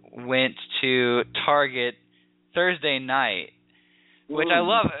then went to Target Thursday night, which I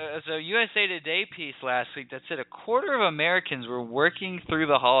love. So USA Today piece last week that said a quarter of Americans were working through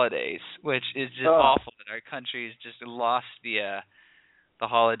the holidays, which is just awful that our country's just lost the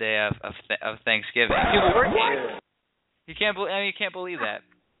holiday of Thanksgiving. People working. You can't believe that.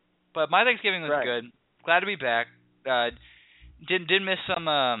 But my Thanksgiving was good. Glad to be back. Did miss some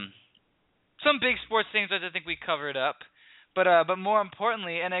big sports things that I think we covered up, but more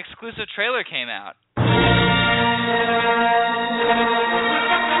importantly, an exclusive trailer came out.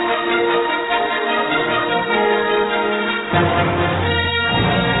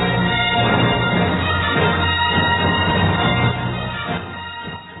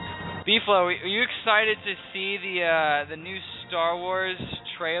 B-Flow, are you excited to see the new Star Wars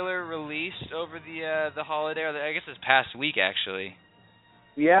trailer released over the holiday, or I guess this past week, actually?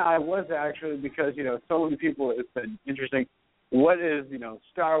 Yeah, I was actually, because, so many people, it's been interesting. What is,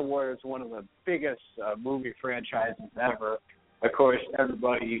 Star Wars, one of the biggest movie franchises ever. Of course,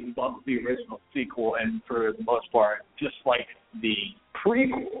 everybody loves the original sequel, and for the most part, just like the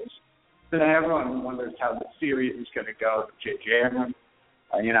prequels, then everyone wonders how the series is going to go with J.J. Abrams.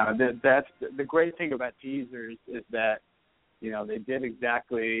 That's the great thing about teasers is that, they did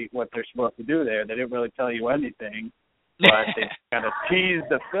exactly what they're supposed to do there. They didn't really tell you anything, but they kind of teased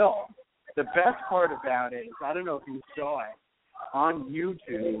the film. The best part about it is, I don't know if you saw it, on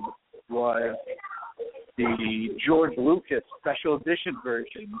YouTube was the George Lucas special edition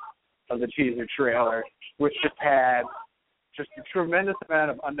version of the teaser trailer, which just had just a tremendous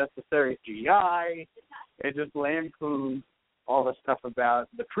amount of unnecessary CGI. It just lampooned all the stuff about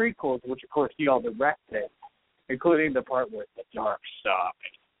the prequels, which of course he all directed, including the part with the dark side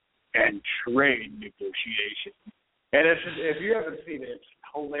and trade negotiations. And if you haven't seen it, it's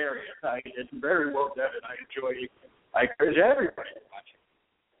hilarious. It's very well done, and I encourage everybody to watch it.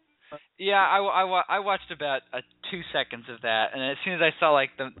 Yeah, I watched about 2 seconds of that, and as soon as I saw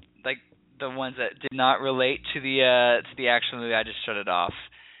the ones that did not relate to the actual movie, I just shut it off.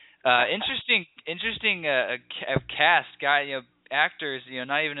 Interesting cast, actors,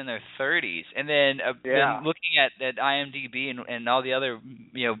 not even in their 30s, and then looking at IMDb and all the other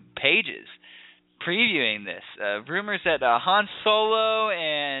pages previewing this, rumors that Han Solo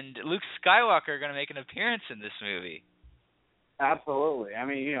and Luke Skywalker are going to make an appearance in this movie. Absolutely. I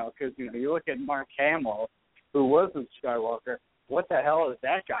mean, because you look at Mark Hamill, who was Luke Skywalker. What the hell has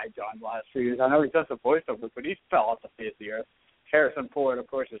that guy done last few years? I know he does the voiceover, but he fell off the face of the earth. Harrison Ford, of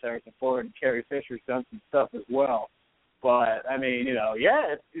course, is Harrison Ford, and Carrie Fisher's done some stuff as well. But, I mean,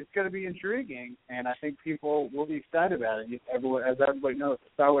 it's going to be intriguing, and I think people will be excited about it. As everybody knows, the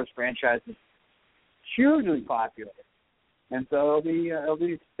Star Wars franchise is hugely popular. And so it'll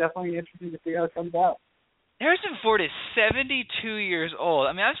be definitely interesting to see how it comes out. Harrison Ford is 72 years old.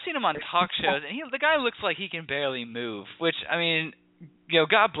 I mean, I've seen him on talk shows, and the guy looks like he can barely move, which, I mean,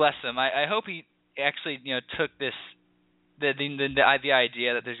 God bless him. I hope he actually, took this, the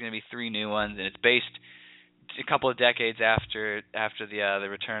idea that there's going to be 3 new ones, and it's based a couple of decades after the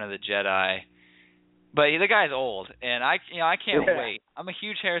Return of the Jedi. But the guy's old, and I can't wait. I'm a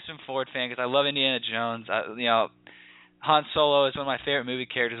huge Harrison Ford fan because I love Indiana Jones. Han Solo is one of my favorite movie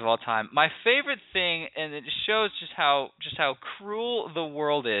characters of all time. My favorite thing, and it shows just how cruel the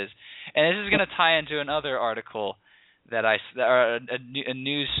world is, and this is going to tie into another article that a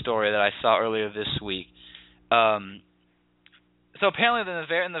news story that I saw earlier this week. So apparently,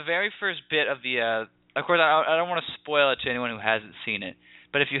 in the very first bit of the, of course, I don't want to spoil it to anyone who hasn't seen it.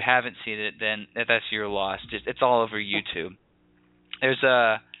 But if you haven't seen it, then that's your loss. It's all over YouTube.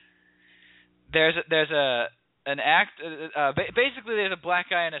 Basically there's a black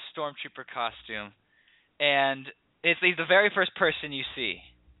guy in a stormtrooper costume, and he's the very first person you see.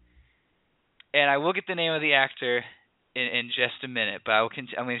 And I will get the name of the actor in just a minute, but I'm going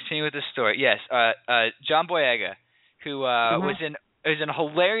to continue with the story. Yes, John Boyega, who was in a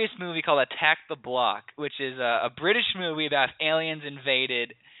hilarious movie called Attack the Block, which is a British movie about aliens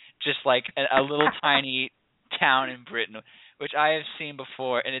invaded just like a little tiny town in Britain, which I have seen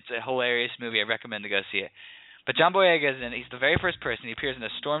before, and it's a hilarious movie. I recommend to go see it. But John Boyega is in. He's the very first person. He appears in a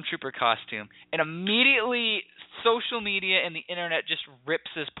stormtrooper costume, and immediately social media and the internet just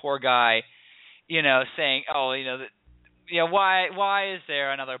rips this poor guy, saying, why is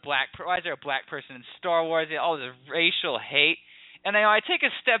there why is there a black person in Star Wars? All this racial hate. And I take a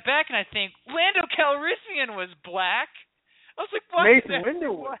step back and I think Lando Calrissian was black. I was like, what? Mace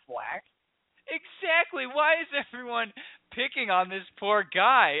Windu was black. Exactly. Why is everyone picking on this poor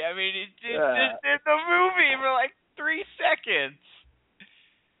guy? I mean, it's just in the movie for like 3 seconds.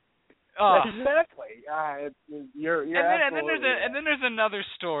 Oh. Exactly. You're and then there's another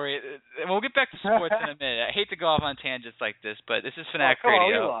story. And we'll get back to sports in a minute. I hate to go off on tangents like this, but this is Fanatic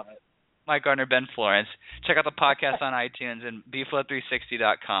Radio. Love it. Mike Gardner, Ben Florence. Check out the podcast on iTunes and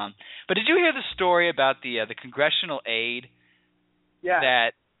bflow360.com. But did you hear the story about the congressional aide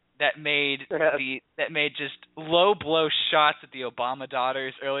that made just low blow shots at the Obama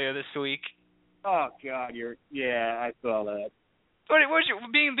daughters earlier this week? Oh God, I saw that.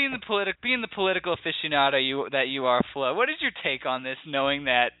 Being the political aficionado that you are, Flo, what is your take on this, knowing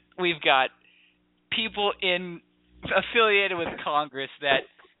that we've got people affiliated with Congress that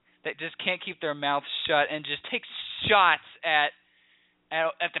just can't keep their mouths shut and just take shots at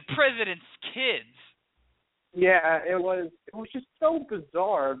the president's kids? Yeah, it was just so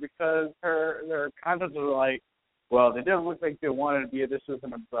bizarre because their comments were like, well, they didn't look like they wanted to be. This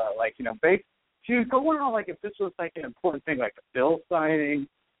wasn't she was going on like if this was like an important thing, like a bill signing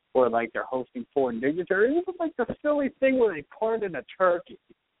or like they're hosting foreign dignitaries. It was like the silly thing where they pardoned a turkey,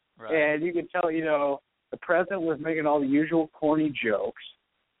 right. And you could tell, the president was making all the usual corny jokes,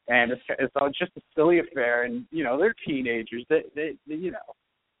 and it's all just a silly affair. And they're teenagers. We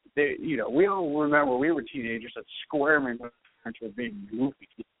all remember we were teenagers that squirming when parents were being goofy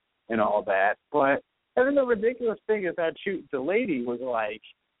and all that. But and then the ridiculous thing is that the lady was like,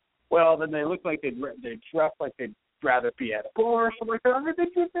 well, then they look like they dress like they'd rather be at a bar or something like that. I mean, they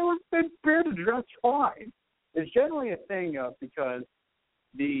appear to dress fine. It's generally a thing because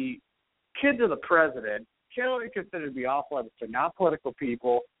the kids of the president generally considered to be off limits. They're not political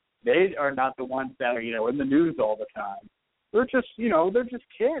people. They are not the ones that are in the news all the time. They're just they're just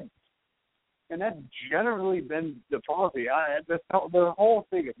kids, and that's generally been the policy. The whole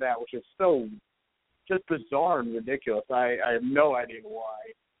thing of that was just so just bizarre and ridiculous. I have no idea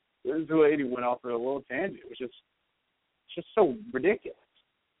why. This lady went off on a little tangent. It was just so ridiculous.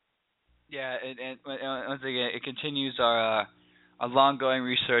 Yeah, and once again, it continues our long-going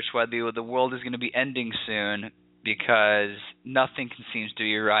research why the world is going to be ending soon because nothing seems to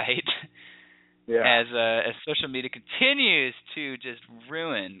be right. Yeah. As social media continues to just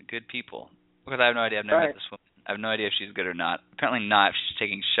ruin good people. Because I have no idea. I've never met this woman. I have no idea if she's good or not. Apparently not if she's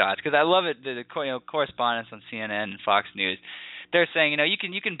taking shots. Because I love it. The correspondents on CNN and Fox News, they're saying,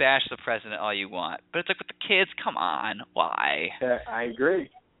 you can bash the president all you want. But it's like with the kids, come on. Why? I agree.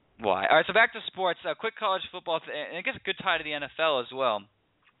 Why? All right, so back to sports. Quick college football. And I guess a good tie to the NFL as well.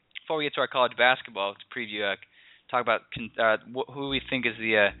 Before we get to our college basketball to preview, talk about who we think is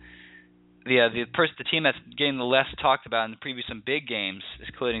the team that's getting the less talked about in the preview some big games,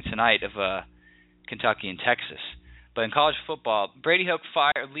 including tonight of Kentucky and Texas. But in college football, Brady Hoke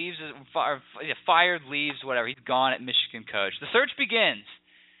leaves, whatever. He's gone at Michigan coach. The search begins.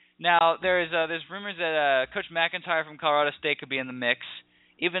 Now there's rumors that Coach McIntyre from Colorado State could be in the mix.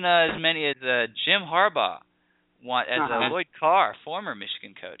 Even as many as Jim Harbaugh Lloyd Carr, former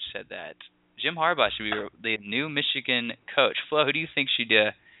Michigan coach, said that Jim Harbaugh should be the new Michigan coach. Flo, who do you think should?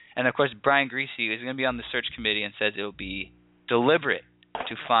 And of course, Brian Griese is going to be on the search committee and says it will be deliberate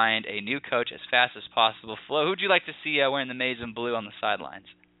to find a new coach as fast as possible. Flo, who would you like to see wearing the maize and blue on the sidelines?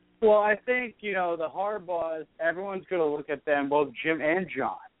 Well, I think, the Harbaughs, everyone's going to look at them, both Jim and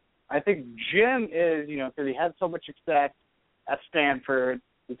John. I think Jim is, because he had so much success at Stanford.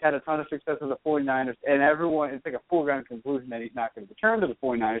 He's had a ton of success with the 49ers, and everyone, it's like a foregone conclusion that he's not going to return to the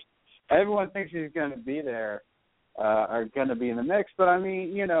 49ers. Everyone thinks he's going to be there. Are going to be in the mix. But, I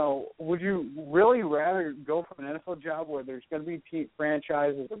mean, would you really rather go for an NFL job where there's going to be team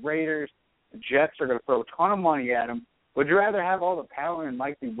franchises, the Raiders, the Jets are going to throw a ton of money at him? Would you rather have all the power and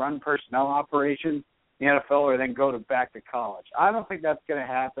likely run personnel operations in the NFL or then go back to college? I don't think that's going to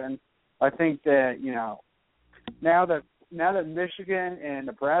happen. I think that, now that Michigan and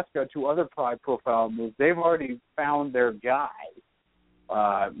Nebraska, two other high-profile moves, they've already found their guy.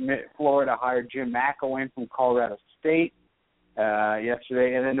 Florida hired Jim McElwain from Colorado State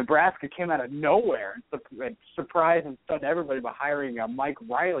yesterday, and then Nebraska came out of nowhere and surprised and stunned everybody by hiring Mike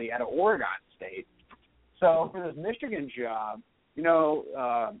Riley out of Oregon State. So for this Michigan job,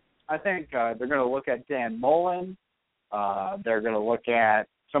 I think they're going to look at Dan Mullen. They're going to look at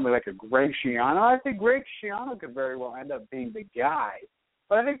somebody like a Greg Schiano. I think Greg Schiano could very well end up being the guy.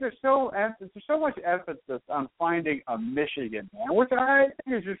 But I think there's so much emphasis on finding a Michigan man, which I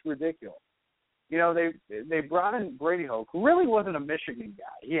think is just ridiculous. You know, they brought in Brady Hoke, who really wasn't a Michigan guy.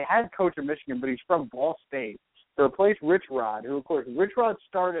 He had coached at Michigan, but he's from Ball State, to replace Rich Rod, who, of course, Rich Rod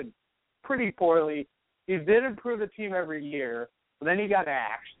started pretty poorly. He did improve the team every year, but then he got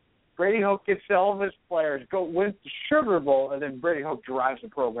axed. Brady Hoke gets all of his players, wins the Sugar Bowl, and then Brady Hoke drives the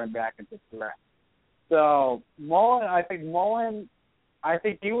program back into threat. So Mullen, I think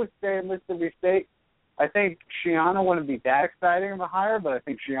he would stay at Mississippi State. I think Schiano wouldn't be that exciting of a hire, but I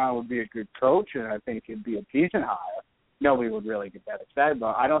think Schiano would be a good coach, and I think it'd be a decent hire. Nobody would really get that excited,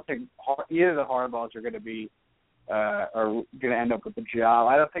 but I don't think either of the Harbaughs are going to be are going to end up with the job.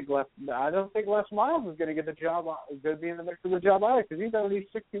 I don't think Les Miles is going to get the job. Going to be in the mix for the job either, because he's already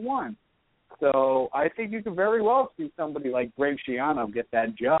 61. So I think you could very well see somebody like Greg Schiano get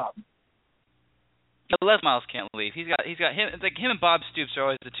that job. Les Miles can't leave. He's got him. It's like him and Bob Stoops are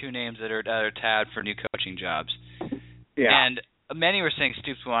always the two names that are tabbed for new coaching jobs. Yeah. And many were saying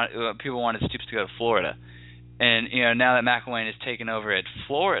people wanted Stoops to go to Florida, and now that McElwain has taken over at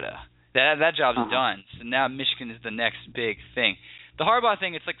Florida, that job's done. So now Michigan is the next big thing. The Harbaugh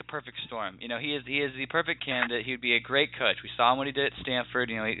thing, it's like the perfect storm. He is the perfect candidate. He would be a great coach. We saw him what he did at Stanford.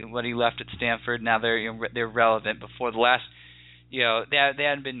 What he left at Stanford. Now they're relevant. Before the last, they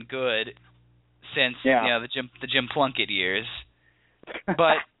hadn't been good since the Jim Plunkett years.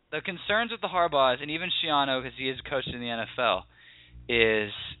 But the concerns with the Harbaughs, and even Schiano, because he is coached in the NFL,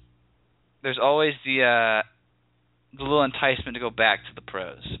 is there's always the little enticement to go back to the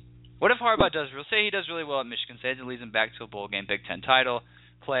pros. What if Harbaugh say he does really well at Michigan State and leads them back to a bowl game, Big Ten title,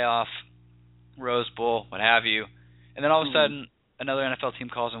 playoff, Rose Bowl, what have you, and then all of a sudden another NFL team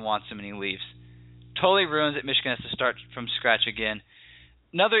calls and wants him and he leaves. Totally ruins it. Michigan has to start from scratch again.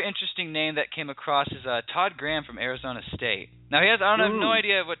 Another interesting name that came across is Todd Graham from Arizona State. Now, I have no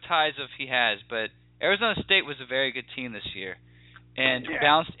idea what ties he has, but Arizona State was a very good team this year and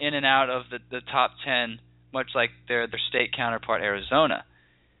bounced in and out of the top 10, much like their state counterpart, Arizona.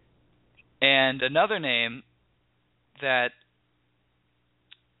 And another name that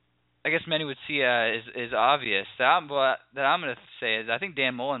I guess many would see is obvious that I'm going to say is I think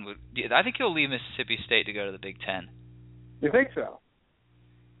Dan Mullen I think he'll leave Mississippi State to go to the Big Ten. You think so?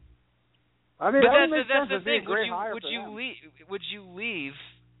 I mean, that's the thing. Would you leave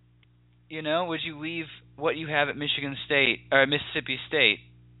what you have at Michigan State or Mississippi State,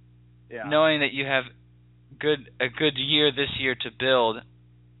 knowing that you have a good year this year to build?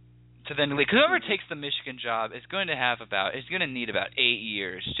 To then leave, whoever takes the Michigan job is going to need about 8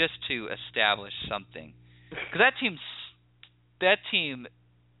 years just to establish something. Because that team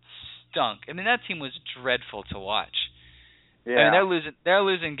stunk. I mean, that team was dreadful to watch. Yeah. I mean, they're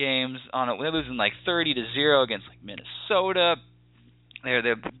losing games they're losing like 30-0 against like Minnesota.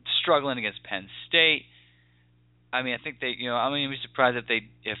 They're struggling against Penn State. I mean, I think I wouldn't be surprised if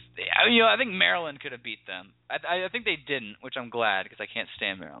I think Maryland could have beat them. I think they didn't, which I'm glad because I can't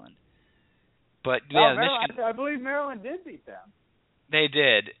stand Maryland. But Michigan, I believe Maryland did beat them. They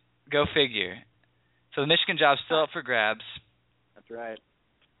did. Go figure. So the Michigan job's still up for grabs. That's right.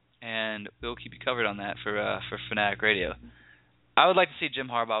 And we'll keep you covered on that for Fanatic Radio. I would like to see Jim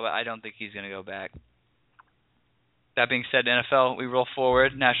Harbaugh, but I don't think he's going to go back. That being said, NFL, we roll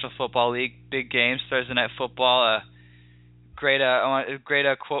forward. National Football League, big games, Thursday Night Football. Great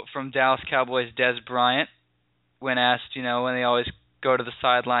quote from Dallas Cowboys' Des Bryant when asked, when they always go to the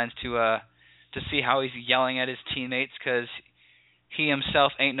sidelines to see how he's yelling at his teammates because he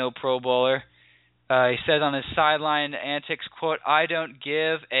himself ain't no Pro Bowler. He says on his sideline antics, quote, "I don't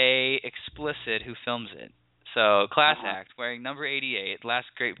give a explicit who films it." So, class act, wearing number 88, last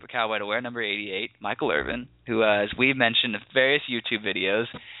great Cowboy to wear number 88, Michael Irvin, who, as we've mentioned in various YouTube videos,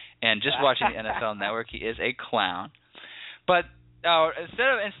 and just watching the NFL Network, he is a clown. But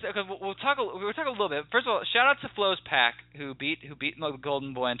we'll talk a little bit. First of all, shout out to Flo's Pack, who beat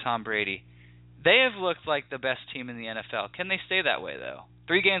Golden Boy and Tom Brady. They have looked like the best team in the NFL. Can they stay that way though?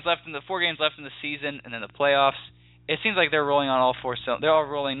 4 games left in the season, and then the playoffs. It seems like they're rolling on all four cylinders. They're all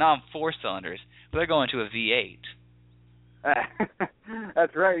rolling not on 4 cylinders, but they're going to a V8.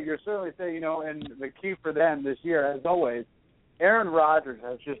 That's right. You're certainly saying, and the key for them this year, as always, Aaron Rodgers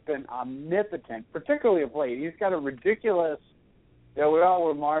has just been omnipotent, particularly of late. He's got a ridiculous. We all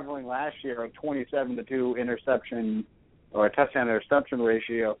were marveling last year of 27-2 interception or a touchdown interception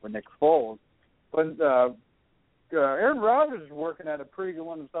ratio for Nick Foles. But Aaron Rodgers is working at a pretty good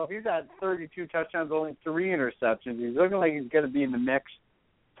one himself. He's had 32 touchdowns, only 3 interceptions. He's looking like he's going to be in the mix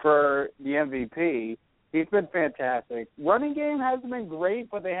for the MVP. He's been fantastic. Running game hasn't been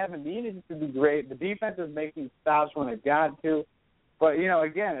great, but they haven't needed it to be great. The defense is making stops when they've got to. But,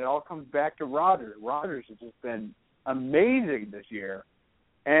 again, it all comes back to Rodgers. Rodgers has just been amazing this year.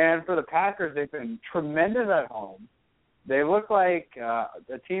 And for the Packers, they've been tremendous at home. They look like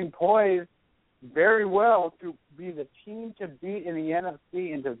a team poised very well to be the team to beat in the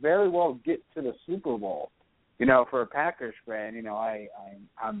NFC and to very well get to the Super Bowl. For a Packers fan,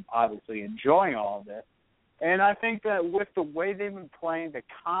 I'm obviously enjoying all of this. And I think that with the way they've been playing, the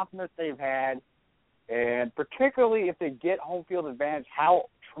confidence they've had, and particularly if they get home field advantage, how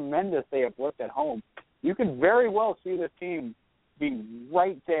tremendous they have looked at home, you can very well see this team being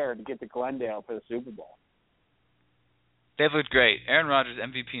right there to get to Glendale for the Super Bowl. They've looked great. Aaron Rodgers'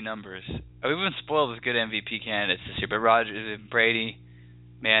 MVP numbers. We've been spoiled with good MVP candidates this year, but Rodgers, Brady,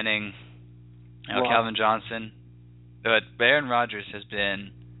 Manning, Calvin Johnson. But Aaron Rodgers has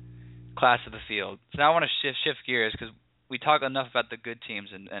been class of the field. So now I want to shift gears because we talk enough about the good teams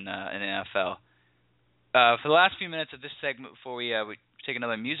in the NFL. For the last few minutes of this segment before we take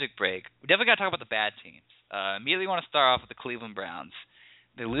another music break, we definitely got to talk about the bad teams. Immediately want to start off with the Cleveland Browns.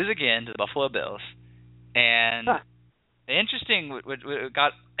 They lose again to the Buffalo Bills. And interesting, what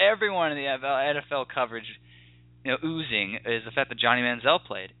got everyone in the NFL coverage oozing is the fact that Johnny Manziel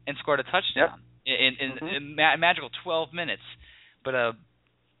played and scored a touchdown in a magical 12 minutes. But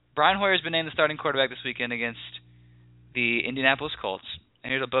Brian Hoyer's been named the starting quarterback this weekend against the Indianapolis Colts. And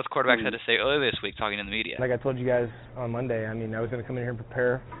here's what both quarterbacks had to say earlier this week talking to the media. Like I told you guys on Monday, I was going to come in here and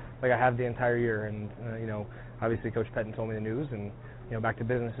prepare like I have the entire year. And, obviously Coach Pettin told me the news and, back to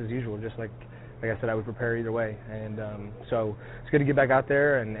business as usual, just like I said, I would prepare either way. And so it's good to get back out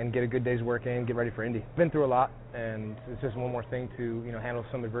there and get a good day's work in, get ready for Indy. I've been through a lot, and it's just one more thing to, handle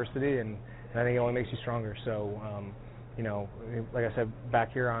some adversity, and I think it only makes you stronger. So, like I said,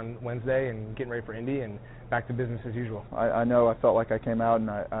 back here on Wednesday and getting ready for Indy and back to business as usual. I know I felt like I came out and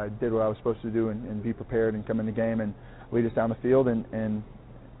I did what I was supposed to do and be prepared and come in the game and lead us down the field and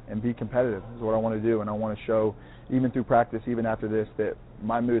be competitive is what I want to do. And I want to show, even through practice, even after this, that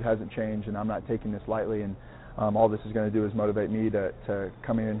my mood hasn't changed and I'm not taking this lightly. And all this is going to do is motivate me to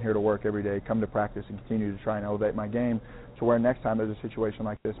come in here to work every day, come to practice, and continue to try and elevate my game to where next time there's a situation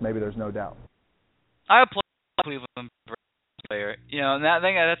like this, maybe there's no doubt. I applaud Cleveland player. And I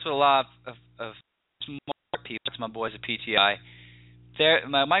think that's what a lot of smart people, my boys at PTI,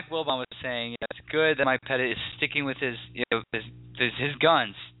 Mike Wilbon was saying, it's good that Mike Pettit is sticking with his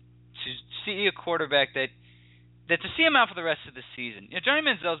guns to see a quarterback that to see him out for the rest of the season. Johnny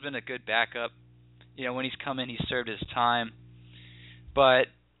Manziel's been a good backup. When he's come in, he's served his time. But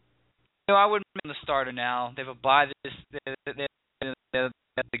I wouldn't make him the starter now. They have a bye the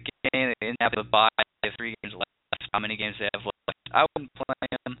game, and have a bye. They have 3 games left. How many games they have left? I wouldn't play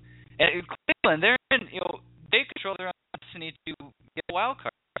him. And Cleveland, they're in. They control their own destiny to get a wild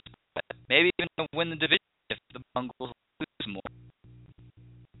card. Maybe even win the division if the Bengals lose more.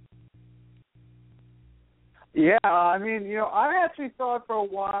 Yeah, I actually thought for a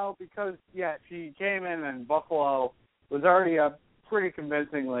while because, she came in and Buffalo was already up pretty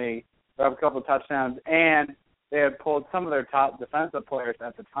convincingly, a couple of touchdowns, and they had pulled some of their top defensive players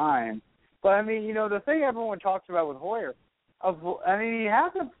at the time. But, the thing everyone talks about with Hoyer, he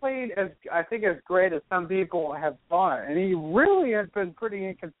hasn't played as great as some people have thought, and he really has been pretty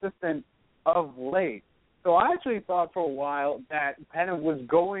inconsistent of late. So I actually thought for a while that Pettit was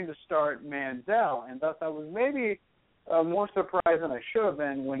going to start Manziel, and thus I was maybe more surprised than I should have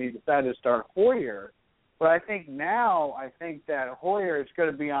been when he decided to start Hoyer. But I think that Hoyer is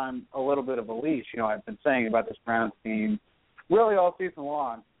going to be on a little bit of a leash. I've been saying about this Browns team really all season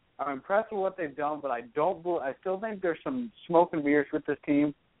long. I'm impressed with what they've done, but I still think there's some smoke and mirrors with this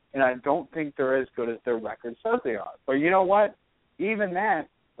team, and I don't think they're as good as their record says they are. But you know what? Even that,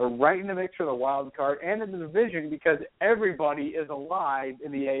 they're right in the mix for the wild card and in the division because everybody is alive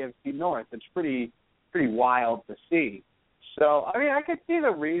in the AFC North. It's pretty wild to see. So, I could see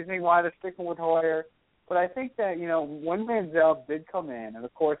the reasoning why they're sticking with Hoyer, but I think that, when Manziel did come in, and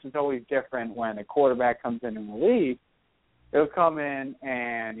of course it's always different when a quarterback comes in the league, they'll come in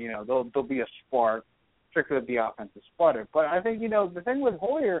and, there'll be a spark, particularly the offensive sputter. But I think, the thing with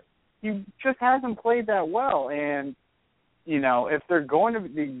Hoyer, he just hasn't played that well. And, if they're going to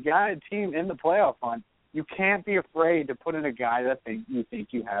be a team in the playoff hunt, you can't be afraid to put in a guy that you think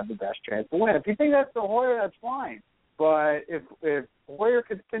you have the best chance to win. If you think that's the Hoyer, that's fine. But if Hoyer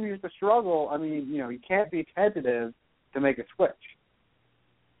continues to struggle, you can't be tentative to make a switch.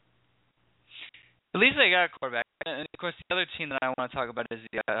 At least they got a quarterback. And, of course, the other team that I want to talk about is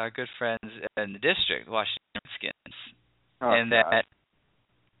our good friends in the district, Washington Redskins. And that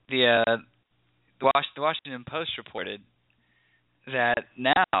the Washington Post reported that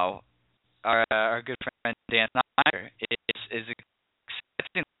now our good friend Dan Snyder is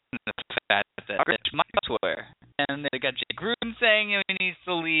accepting the fact that it's my elsewhere, and they got Jay Gruden saying he needs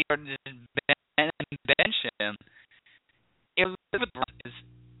to leave or just bench him.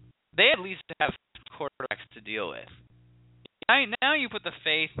 They at least have quarterbacks to deal with. Now you put the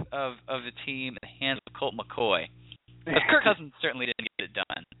faith of the team in the hands of Colt McCoy. Because Kirk Cousins certainly didn't get it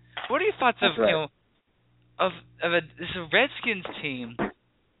done. What are your thoughts of this Redskins team?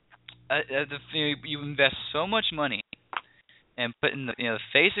 You invest so much money and put in the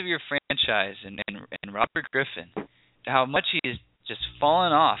face of your franchise and Robert Griffin, how much he is just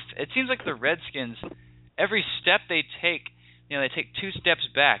fallen off. It seems like the Redskins, every step they take, they take 2 steps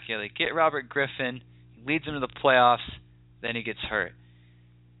back. They get Robert Griffin, leads them to the playoffs, then he gets hurt.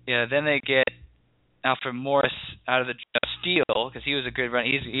 Then they get Alfred Morris out of the steal because he was a good run.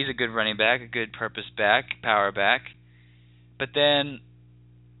 He's a good running back, a good purpose back, power back. But then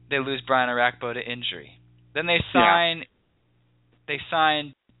they lose Brian Arakpo to injury. Then they sign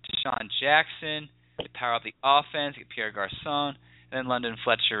Deshaun Jackson to power up the offense, get Pierre Garçon, and then London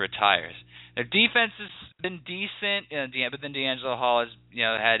Fletcher retires. Their defense has been decent, but then D'Angelo Hall has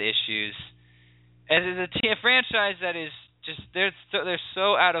had issues. As a franchise that is just they're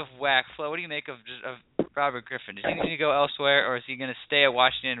so out of whack. Flo, what do you make of Robert Griffin? Is he going to go elsewhere, or is he going to stay at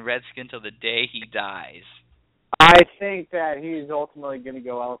Washington Redskin till the day he dies? I think that he's ultimately going to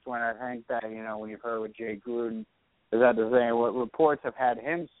go elsewhere. And I think that when you've heard what Jay Gruden is at the saying, what reports have had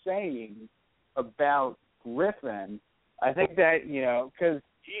him saying about Griffin, I think that because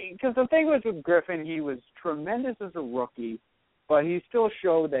the thing was with Griffin, he was tremendous as a rookie, but he still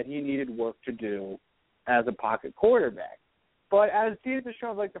showed that he needed work to do as a pocket quarterback. But as teams have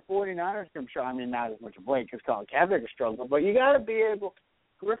shown, like the 49ers can show, not as much of Blake because Colin Kaepernick struggled, but you got to be able.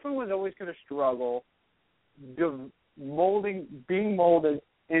 Griffin was always going to struggle being molded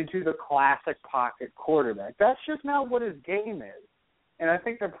into the classic pocket quarterback. That's just not what his game is. And I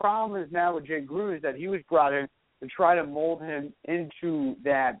think the problem is now with Jay Gruden is that he was brought in to try to mold him into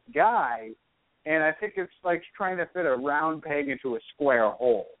that guy, and I think it's like trying to fit a round peg into a square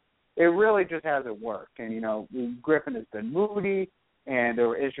hole. It really just hasn't worked. And, Griffin has been moody, and there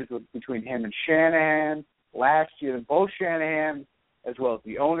were issues between him and Shanahan last year. Both Shanahan, as well as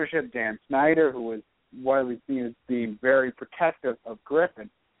the ownership, Dan Snyder, who was widely seen as being very protective of Griffin.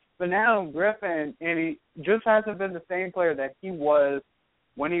 But now Griffin, and he just hasn't been the same player that he was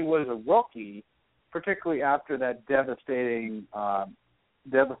when he was a rookie, particularly after that devastating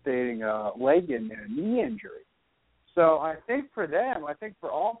leg and knee injury. So I think for them, I think for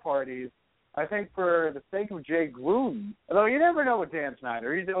all parties, I think for the sake of Jay Gruden, although you never know with Dan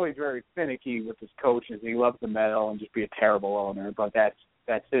Snyder, he's always very finicky with his coaches. He loves to meddle and just be a terrible owner, but that's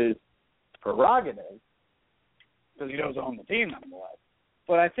his prerogative because he doesn't own the team nonetheless.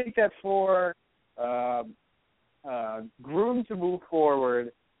 But I think that for Gruden to move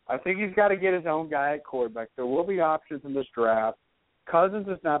forward, I think he's got to get his own guy at quarterback. There will be options in this draft. Cousins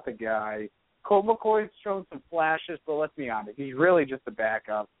is not the guy. Colt McCoy's shown some flashes, but let's be honest, he's really just a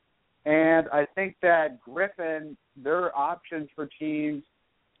backup. And I think that Griffin, there are options for teams.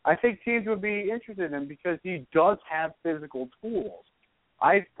 I think teams would be interested in him because he does have physical tools.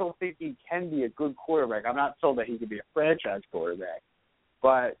 I still think he can be a good quarterback. I'm not told that he could be a franchise quarterback.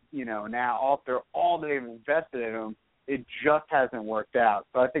 But, now after all they've invested in him, it just hasn't worked out.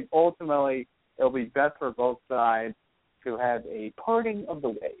 So I think ultimately it'll be best for both sides to have a parting of the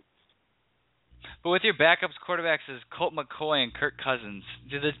ways. But with your backups quarterbacks as Colt McCoy and Kirk Cousins,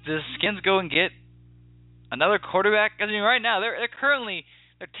 do the Skins go and get another quarterback? Because right now they're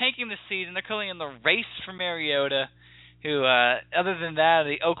tanking the season. They're currently in the race for Mariota, who other than that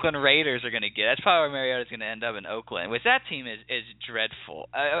the Oakland Raiders are going to get. That's probably where Mariota's going to end up in Oakland. Which that team is dreadful.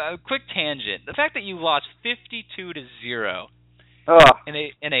 A quick tangent: the fact that you lost 52-0 in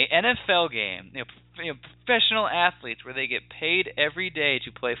a NFL game, professional athletes where they get paid every day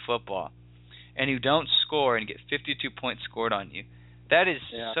to play football, and you don't score and get 52 points scored on you. That is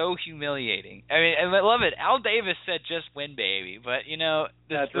so humiliating. I love it. Al Davis said, "Just win, baby." But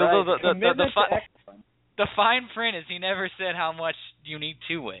the fine print is he never said how much you need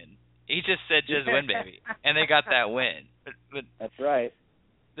to win. He just said, "Just win, baby," and they got that win. But that's right.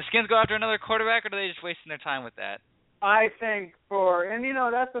 The Skins go after another quarterback, or are they just wasting their time with that? I think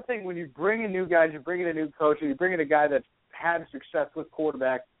that's the thing. When you bring in new guys, you bring in a new coach, and you bring in a guy that's had success with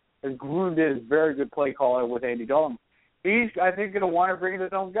quarterbacks, as Gruden did, is a very good play caller with Andy Dalton. He's, I think, going to want to bring in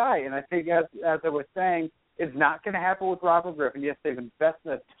his own guy. And I think, as I was saying, it's not going to happen with Robert Griffin. Yes, they've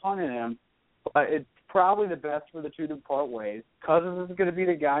invested a ton in him, but it's probably the best for the two to part ways. Cousins is going to be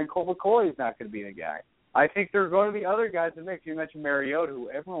the guy, and Colt McCoy is not going to be the guy. I think there are going to be other guys in the mix. You mentioned Mariota, who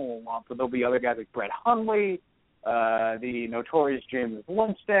everyone will want, but there'll be other guys like Brett Hundley, the notorious James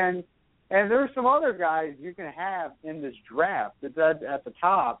Winston, and there are some other guys you can have in this draft that's at the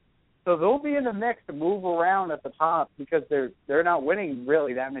top. So they'll be in the mix to move around at the top because they're not winning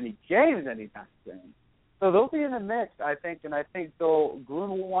really that many games anytime soon. So they'll be in the mix, I think, and I think Gruden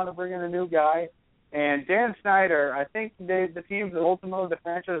will want to bring in a new guy. And Dan Snyder, I think the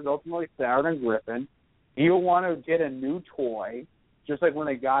franchise is ultimately soured on Griffin. He'll want to get a new toy, just like when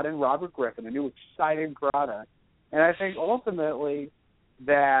they got in Robert Griffin, a new exciting product. And I think ultimately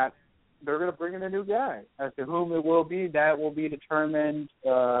that they're going to bring in a new guy. As to whom it will be, that will be determined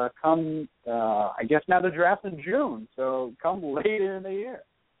come, I guess now the draft's in June, so come later in the year.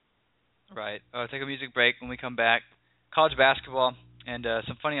 Right. Take a music break. When we come back, college basketball and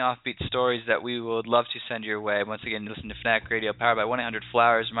some funny offbeat stories that we would love to send your way. Once again, listen to Fanatic Radio, powered by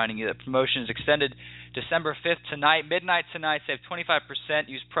 1-800-Flowers, reminding you that promotion is extended December 5th tonight, midnight tonight. Save 25%.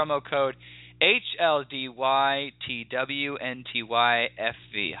 Use promo code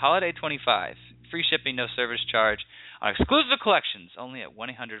HLDYTWNTYFV. Holiday 25. Free shipping, no service charge on exclusive collections, only at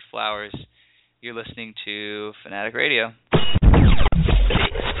 1-800-Flowers. You're listening to Fanatic Radio. It's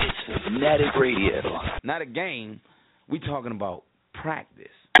Fanatic Radio. Not a game. We talking about practice.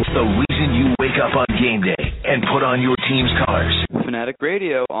 The reason you wake up on game day and put on your team's colors. Fanatic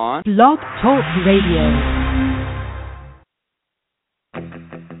Radio on Blog Talk Radio.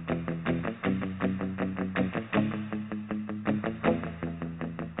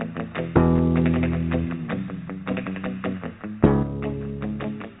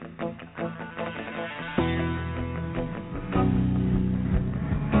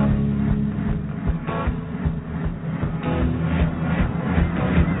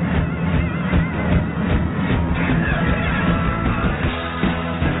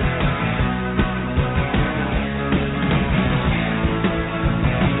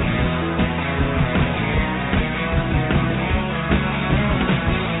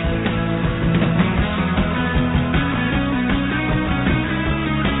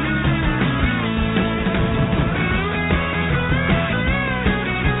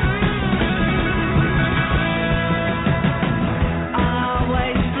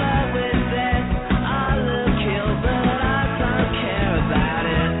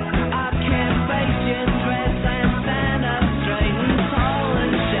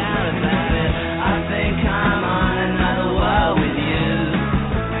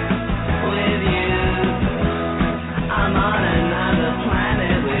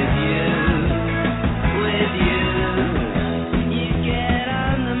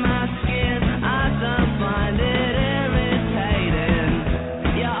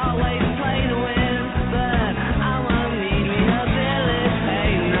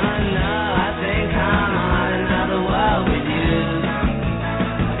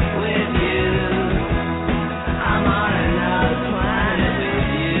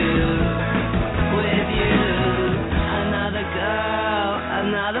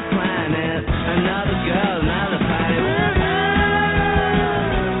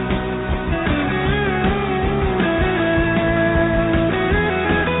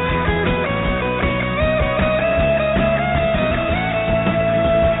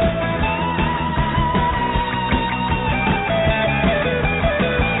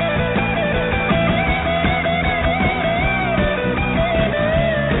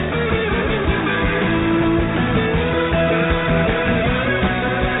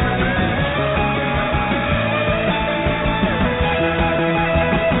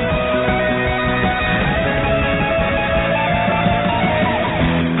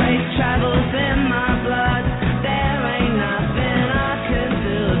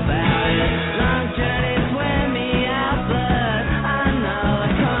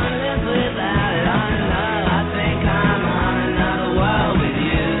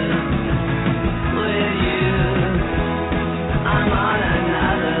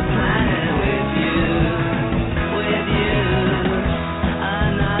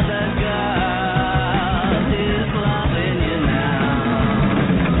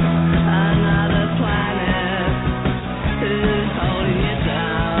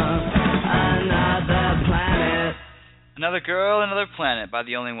 Another Girl, Another Planet by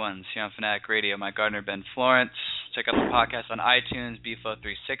The Only Ones here on Fanatic Radio. Mike Gardner, Ben Florence. Check out the podcast on iTunes,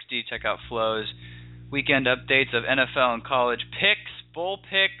 BFO360. Check out Flo's weekend updates of NFL and college picks, bowl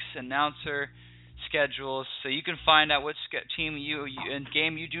picks, announcer schedules, so you can find out which team and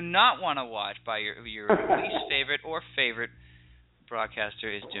game you do not want to watch by your least favorite or favorite broadcaster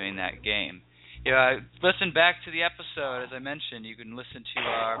is doing that game. Listen back to the episode. As I mentioned, you can listen to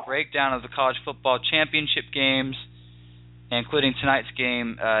our breakdown of the college football championship games, including tonight's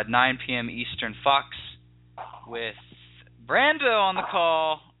game, 9 p.m. Eastern, Fox, with Brando on the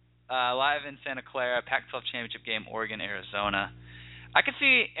call, live in Santa Clara, Pac-12 championship game, Oregon, Arizona. I could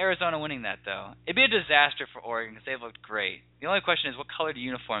see Arizona winning that, though. It'd be a disaster for Oregon because they've looked great. The only question is what colored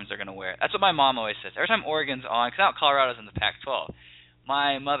uniforms they're going to wear. That's what my mom always says. Every time Oregon's on, because now Colorado's in the Pac-12,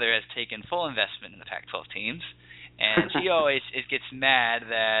 my mother has taken full investment in the Pac-12 teams, and she always gets mad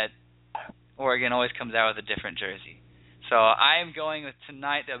that Oregon always comes out with a different jersey. So I am going with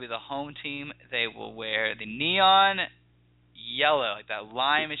tonight. They'll be the home team. They will wear the neon yellow, like that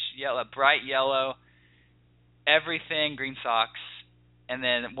limeish yellow, bright yellow, everything, green socks, and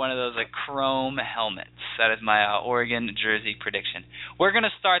then one of those like chrome helmets. That is my Oregon jersey prediction. We're going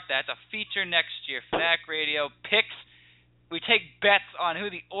to start that. It's a feature next year. Fanatic Radio picks. We take bets on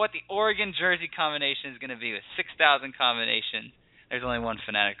what the Oregon jersey combination is going to be with 6,000 combinations. There's only one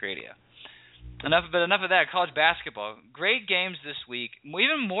Fanatic Radio. Enough of that. College basketball. Great games this week.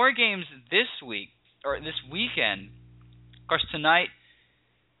 Even more games this week, or this weekend. Of course, tonight,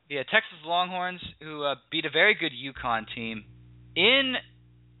 Texas Longhorns, who beat a very good UConn team in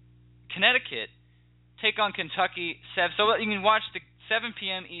Connecticut, take on Kentucky. So you can watch the 7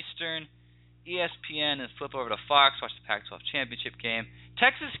 p.m. Eastern, ESPN, and flip over to Fox, watch the Pac-12 championship game.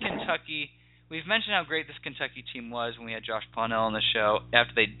 Texas, Kentucky. We've mentioned how great this Kentucky team was when we had Josh Parnell on the show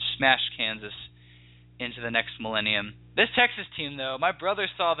after they smashed Kansas into the next millennium. This Texas team, though, my brother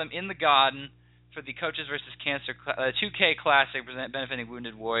saw them in the Garden for the Coaches versus Cancer 2K Classic benefiting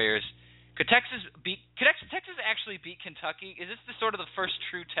Wounded Warriors. Could Texas actually beat Kentucky? Is this the sort of the first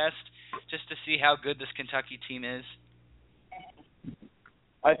true test just to see how good this Kentucky team is?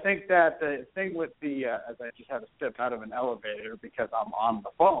 I think that the thing with as I just had to step out of an elevator because I'm on the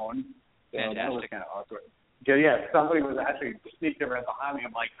phone. Fantastic. That was kind of awkward. Yeah, somebody was actually sneaking around behind me.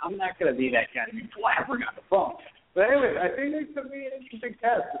 I'm like, I'm not going to be that guy to be blabbering on the phone. But anyway, I think it's going to be an interesting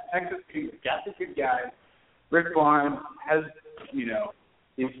test. The Texas team has got the good guys. Rick Barnes has, he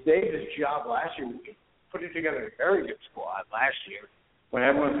stayed his job last year, putting together a very good squad last year when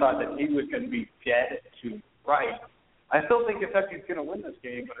everyone thought that he was going to be dead to rights. I still think Kentucky's going to win this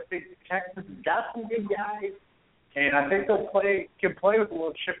game, but I think Texas has got some good guys, and I think can play with a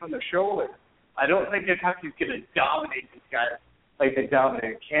little chip on their shoulder. I don't think Kentucky's going to dominate these guys like they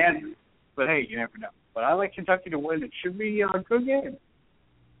dominated Kansas, but hey, you never know. But I like Kentucky to win. It should be a good game.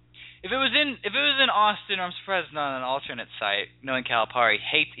 If it was in Austin, I'm surprised it's not an alternate site. Knowing Calipari,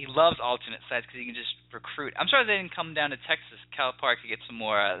 he loves alternate sites because he can just recruit. I'm surprised they didn't come down to Texas. Calipari could get some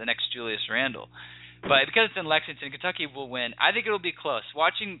more the next Julius Randle. But because it's in Lexington, Kentucky will win. I think it'll be close.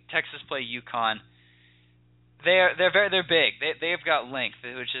 Watching Texas play UConn, they're big. They've got length,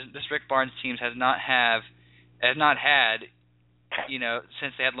 which is this Rick Barnes team has not had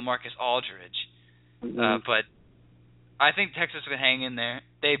since they had LaMarcus Aldridge. But I think Texas would hang in there.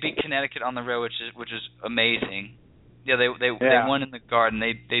 They beat Connecticut on the road, which is amazing. Yeah, they won in the Garden.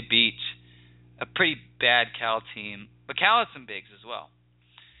 They beat a pretty bad Cal team, but Cal had some bigs as well.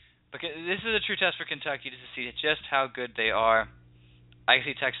 But this is a true test for Kentucky to see just how good they are. I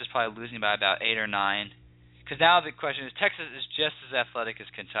see Texas probably losing by about 8 or 9. Because now the question is, Texas is just as athletic as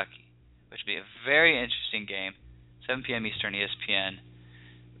Kentucky, which would be a very interesting game. 7 p.m. Eastern, ESPN.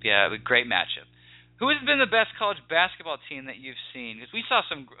 Yeah, a great matchup. Who has been the best college basketball team that you've seen? Because we saw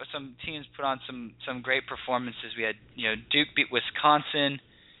some teams put on some great performances. We had Duke beat Wisconsin,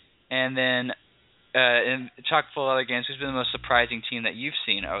 and then in chock full of other games. Who's been the most surprising team that you've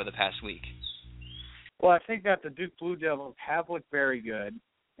seen over the past week? Well, I think that the Duke Blue Devils have looked very good,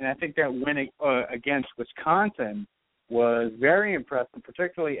 and I think that winning against Wisconsin was very impressive,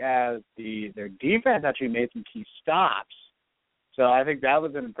 particularly as their defense actually made some key stops. So I think that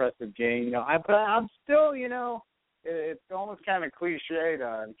was an impressive game. But I'm still, it's almost kind of cliche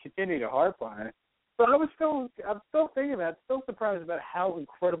to continue to harp on it. But I'm still thinking about it, still surprised about how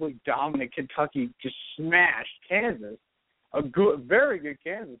incredibly dominant Kentucky just smashed Kansas, very good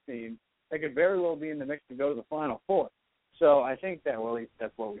Kansas team that could very well be in the mix to go to the Final Four. So I think that, well, at least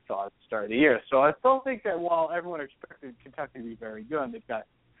that's what we thought at the start of the year. So I still think that while everyone expected Kentucky to be very good, they've got,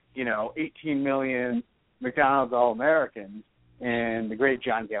 18 million McDonald's All-Americans and the great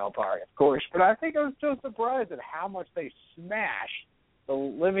John Calipari, of course. But I think I was still surprised at how much they smashed the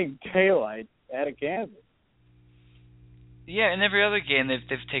living daylight out of Kansas. Yeah, in every other game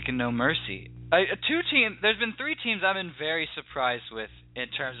they've taken no mercy. There's been 3 teams I've been very surprised with in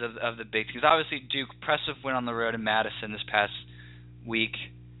terms of the big teams. Obviously, Duke, impressive win on the road in Madison this past week,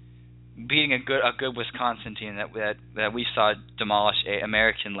 beating a good Wisconsin team that we saw demolish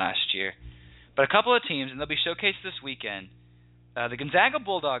American last year. But a couple of teams, and they'll be showcased this weekend. The Gonzaga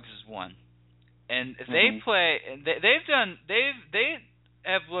Bulldogs is one, and they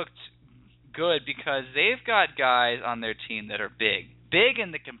have looked good because they've got guys on their team that are big,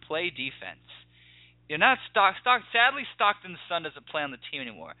 and that can play defense. You're not sadly, Stockton's son doesn't play on the team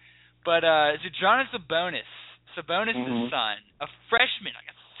anymore. But Zydrunas Sabonis' son, a freshman,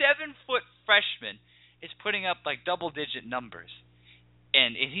 like a 7-foot freshman, is putting up like double-digit numbers,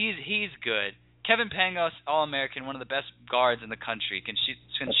 and he's good. Kevin Pangos, All-American, one of the best guards in the country, can shoot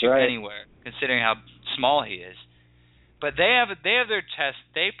anywhere, considering how small he is. But they have their test.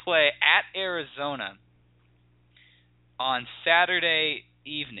 They play at Arizona on Saturday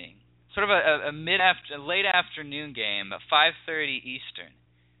evening, sort of a late afternoon game at 5:30 Eastern,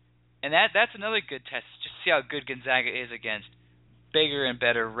 and that's another good test. Just see how good Gonzaga is against bigger and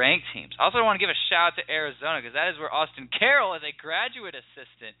better ranked teams. I also want to give a shout out to Arizona because that is where Austin Carroll, as a graduate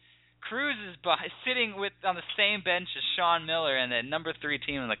assistant, cruises by sitting on the same bench as Sean Miller and the number 3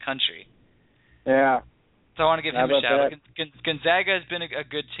 team in the country. Yeah. So I want to give him a shout out. Gonzaga has been a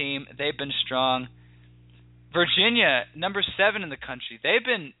good team. They've been strong. Virginia, number 7 in the country. They've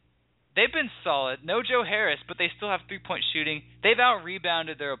been solid. No Joe Harris, but they still have 3-point shooting. They've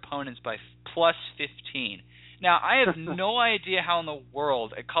out-rebounded their opponents by plus 15. Now, I have no idea how in the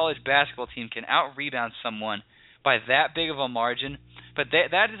world a college basketball team can out-rebound someone by that big of a margin, but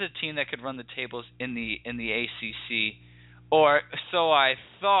that is a team that could run the tables in the ACC, or so I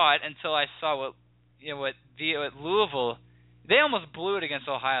thought until I saw what Louisville. They almost blew it against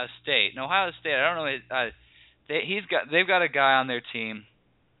Ohio State. And Ohio State, I don't know. They've got a guy on their team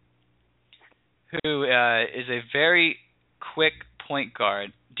who is a very quick point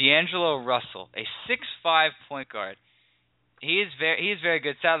guard, D'Angelo Russell, a 6'5" point guard. He is very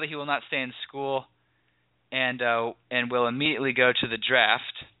good. Sadly, he will not stay in school, and will immediately go to the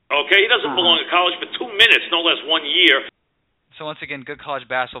draft. Okay, he doesn't belong in college for 2 minutes, no less 1 year. So once again, good college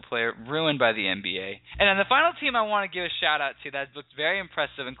basketball player, ruined by the NBA. And then the final team I want to give a shout out to that looks very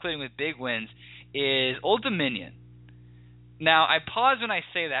impressive, including with big wins, is Old Dominion. Now, I pause when I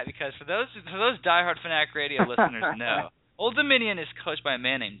say that because for those diehard Fanatic Radio listeners know, Old Dominion is coached by a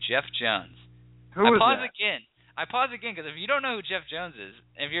man named Jeff Jones. Who is that? I pause again because if you don't know who Jeff Jones is,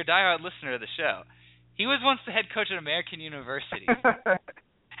 and if you're a diehard listener of the show, he was once the head coach at American University.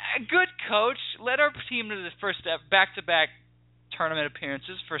 A good coach, led our team to the first back-to-back tournament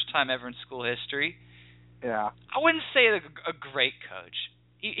appearances, first time ever in school history. Yeah. I wouldn't say a great coach.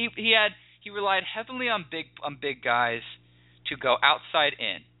 He relied heavily on big guys to go outside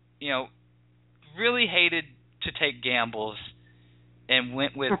in. Really hated to take gambles and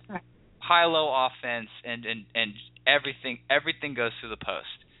went with high-low offense and everything goes through the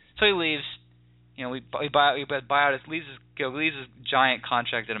post. So he leaves. We buy out leaves his giant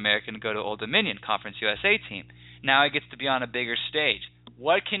contract at American to go to Old Dominion Conference USA team. Now he gets to be on a bigger stage.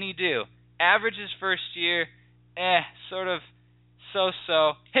 What can he do? Average his first year, sort of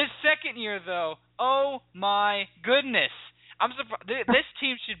so-so. His second year, though, oh my goodness. I'm surprised. This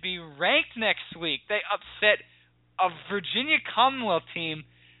team should be ranked next week. They upset a Virginia Commonwealth team.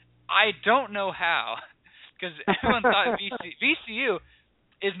 I don't know how, because everyone thought VCU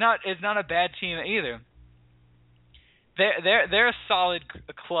is not a bad team either. They're a solid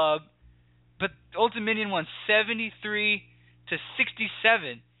club, but Old Dominion won 73-67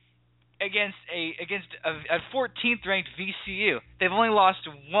 against a 14th ranked VCU. They've only lost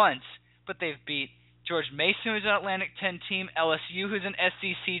once, but they've beat George Mason, who's an Atlantic 10 team, LSU, who's an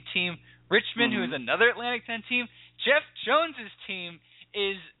SEC team, Richmond, who is another Atlantic 10 team. Jeff Jones's team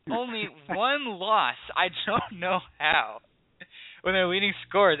is only one loss. I don't know how. When their leading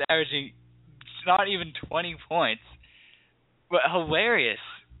scorer is averaging not even 20 points. But hilarious.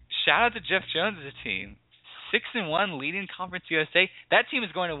 Shout out to Jeff Jones' team. 6-1, leading Conference USA. That team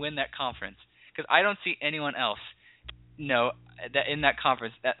is going to win that conference because I don't see anyone else that in that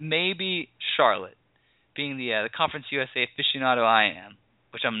conference. Maybe Charlotte, being the Conference USA aficionado I am,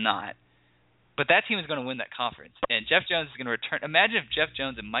 which I'm not. But that team is going to win that conference. And Jeff Jones is going to return. Imagine if Jeff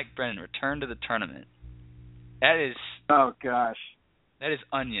Jones and Mike Brennan return to the tournament. That is... Oh, gosh. That is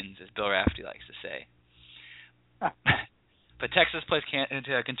onions, as Bill Rafferty likes to say. But Texas plays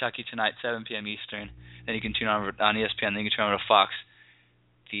Kentucky tonight, 7 p.m. Eastern. Then you can tune on ESPN. Then you can tune on to Fox.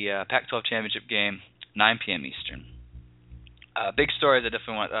 The Pac-12 championship game, 9 p.m. Eastern. Big stories I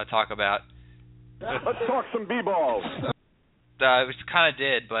definitely want to talk about. Let's talk some b-balls. We kind of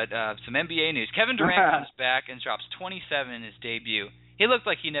did, but some NBA news. Kevin Durant comes back and drops 27 in his debut. He looked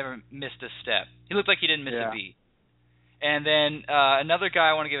like he never missed a step. He looked like he didn't miss a beat. And then another guy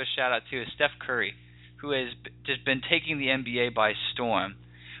I want to give a shout-out to is Steph Curry, who has just been taking the NBA by storm.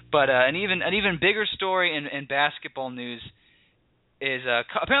 But an even bigger story in basketball news is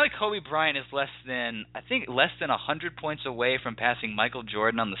apparently Kobe Bryant is less than 100 points away from passing Michael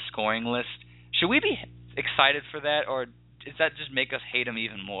Jordan on the scoring list. Should we be excited for that, or does that just make us hate him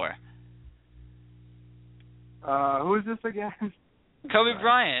even more? Who is this again? Kobe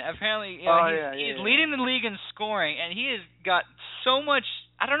Bryant. Apparently, he's leading the league in scoring, and he has got so much.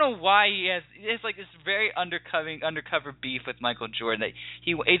 I don't know why he has like this very undercover beef with Michael Jordan that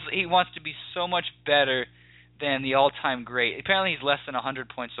he wants to be so much better than the all-time great. Apparently, he's less than 100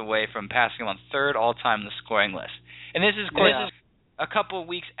 points away from passing him on third all-time in the scoring list. And this is, of course, a couple of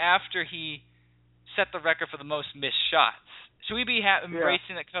weeks after he set the record for the most missed shots. Should we be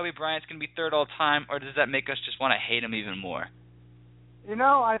embracing that Kobe Bryant's going to be third all-time, or does that make us just want to hate him even more?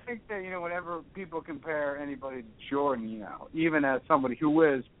 I think that, whenever people compare anybody to Jordan, even as somebody who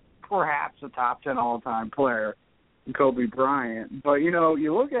is perhaps a top 10 all-time player, Kobe Bryant, but,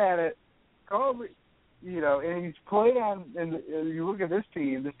 you look at it, Kobe, and he's played on, and you look at this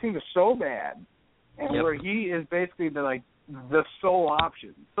team is so bad, and where he is basically the sole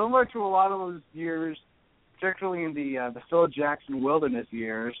option. Similar to a lot of those years, particularly in the Phil Jackson Wilderness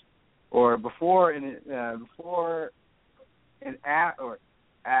years, or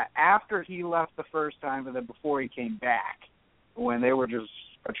after he left the first time, and then before he came back, when they were just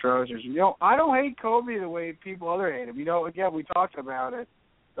atrocious. I don't hate Kobe the way other hate him. Again, we talked about it,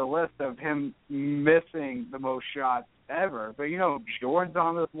 the list of him missing the most shots ever. But, Jordan's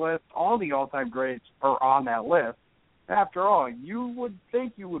on this list. All the all-time greats are on that list. After all, you would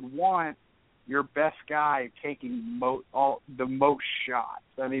think you would want your best guy taking the most shots.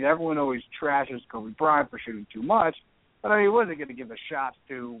 I mean, everyone always trashes Kobe Bryant for shooting too much. But, he wasn't going to give the shots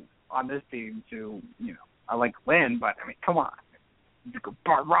on this team to, I like Lynn, but, come on.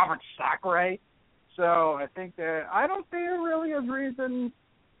 Robert Sacre. So I think that I don't think there really is reason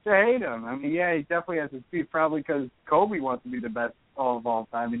to hate him. He definitely has his beef, probably because Kobe wants to be the best of all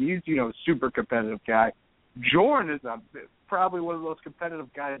time, and he's, a super competitive guy. Jordan is probably one of the most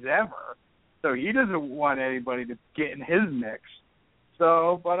competitive guys ever, so he doesn't want anybody to get in his mix.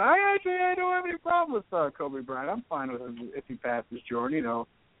 So, but I don't have any problem with Kobe Bryant. I'm fine with him if he passes Jordan.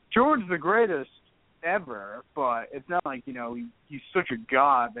 Jordan's the greatest ever, but it's not like, he's such a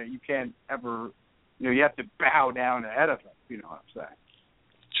god that you can't ever, you have to bow down ahead of him. You know what I'm saying?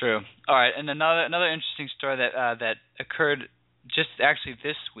 True. All right, and another interesting story that occurred just actually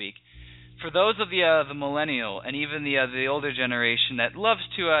this week. For those of the millennial and even the older generation that loves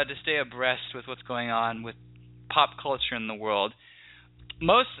to stay abreast with what's going on with pop culture in the world,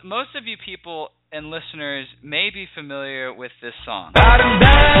 most of you people and listeners may be familiar with this song.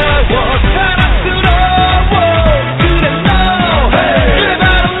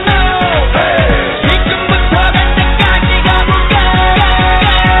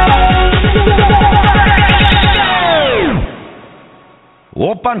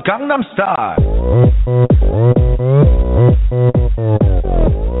 Oppan Gangnam Style.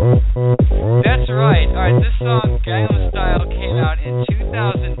 That's right. All right, this song, Gangnam Style, came out in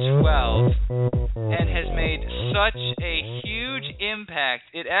 2012 and has made such a huge impact.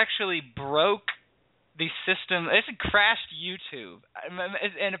 It actually broke the system. It crashed YouTube.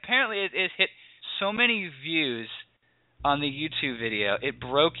 And apparently it hit so many views on the YouTube video, it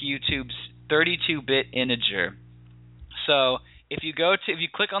broke YouTube's 32-bit integer. So if you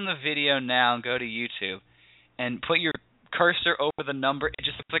click on the video now and go to YouTube and put your cursor over the number, it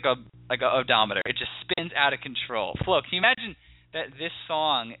just looks like a odometer. It just spins out of control. Flo, can you imagine that this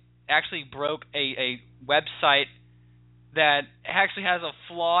song actually broke a website that actually has a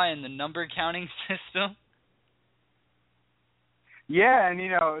flaw in the number counting system? Yeah, and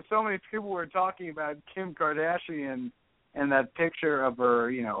so many people were talking about Kim Kardashian and that picture of her,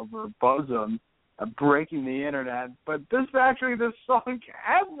 of her bosom breaking the internet. But this song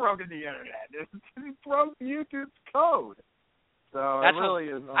has broken the internet. It broke YouTube's code. So it really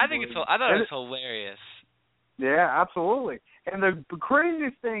is. I thought it was hilarious. Yeah, absolutely. And the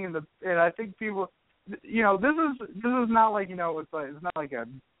craziest thing, and I think people, this is not like it's not like a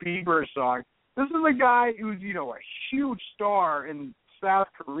Bieber song. This is a guy who's a huge star in South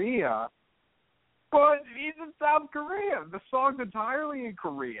Korea, but he's in South Korea. The song's entirely in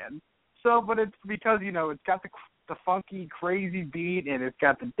Korean. So, but it's because it's got the funky, crazy beat, and it's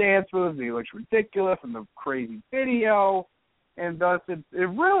got the dance moves, and it looks ridiculous, and the crazy video, and thus it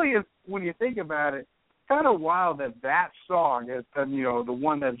really is, when you think about it, kind of wild that song has been the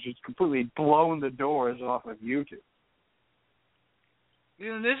one that's just completely blown the doors off of YouTube.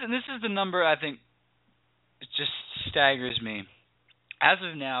 This is the number I think it just staggers me. As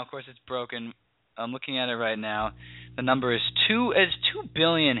of now, of course, it's broken. I'm looking at it right now. The number is 2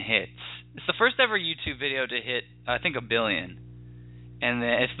 billion hits. It's the first ever YouTube video to hit, I think, 1 billion. And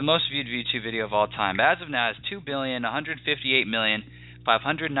it's the most viewed YouTube video of all time. But as of now, it's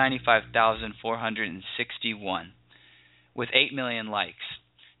 2,158,595,461 with 8 million likes.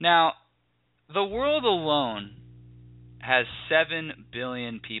 Now, the world alone has 7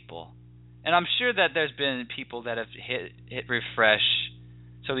 billion people. And I'm sure that there's been people that have hit refresh,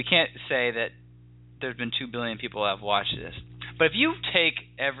 so we can't say that there's been 2 billion people that have watched this. But if you take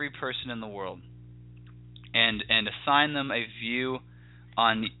every person in the world and assign them a view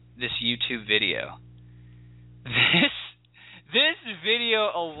on this YouTube video, this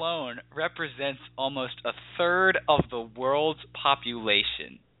video alone represents almost a third of the world's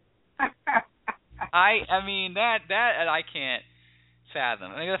population. I mean that I can't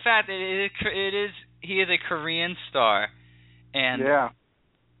fathom. I mean, the fact that he is a Korean star, and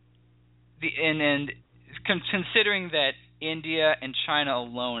considering that India and China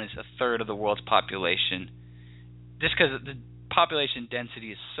alone is a third of the world's population, just because the population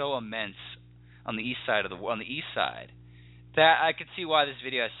density is so immense on the east side that I could see why this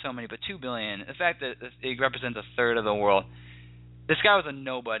video has so many. But 2 billion, the fact that it represents a third of the world. This guy was a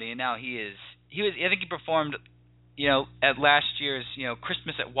nobody, and now he was. I think he performed, at last year's,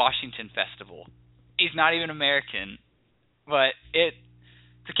 Christmas at Washington festival. He's not even American, but it's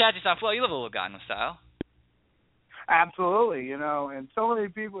a catchy song. Flo, you love a little Gangnam Style. Absolutely, and so many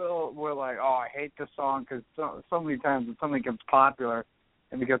people were like, "Oh, I hate this song," because so many times when something becomes popular,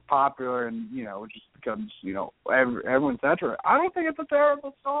 and it just becomes, everyone's central. I don't think it's a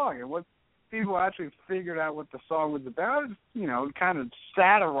terrible song, and what people actually figured out what the song was about is, it kind of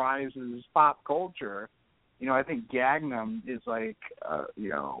satirizes pop culture. I think Gangnam is like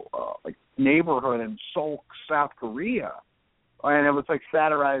neighborhood in Seoul, South Korea, and it was like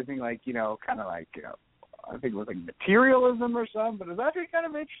satirizing, I think it was like materialism or something. But it's actually kind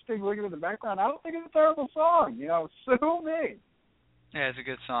of interesting looking at the background. I don't think it's a terrible song. Sue me. Yeah, it's a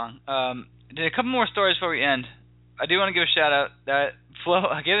good song. Did a couple more stories before we end. I do want to give a shout out that Flo.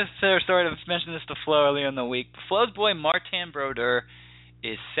 I gave this story to mention this to Flo earlier in the week. Flo's boy Martin Brodeur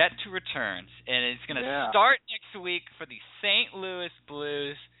is set to return, and it's going to start next week for the St. Louis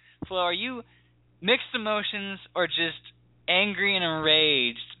Blues. Flo, are you mixed emotions or just angry and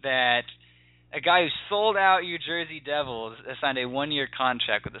enraged that a guy who sold out your Jersey Devils has signed a 1-year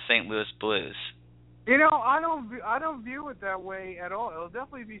contract with the St. Louis Blues? I don't view it that way at all. It'll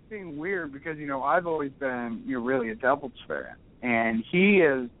definitely be seen weird because, I've always been really a Devils fan. And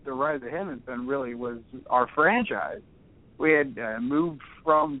the rise of him was our franchise. We had moved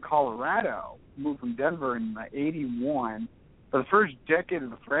from Colorado, moved from Denver in 81. For the first decade of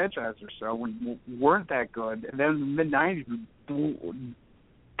the franchise or so, we weren't that good. And then in the mid-90s, we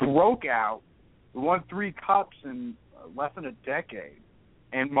broke out. We won 3 cups in less than a decade.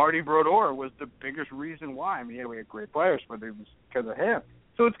 And Marty Brodeur was the biggest reason why. I mean, we had great players, but it was because of him.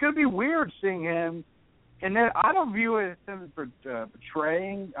 So it's going to be weird seeing him. And then I don't view it as him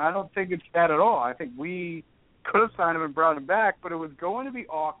betraying. I don't think it's that at all. I think we could have signed him and brought him back, but it was going to be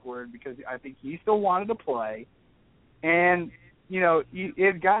awkward because I think he still wanted to play. And,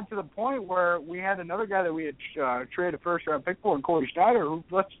 it got to the point where we had another guy that we had traded a first-round pick for, Corey Schneider, who,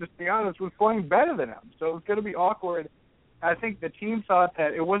 let's just be honest, was playing better than him. So it was going to be awkward. I think the team thought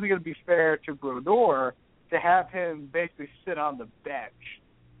that it wasn't going to be fair to Brodeur to have him basically sit on the bench.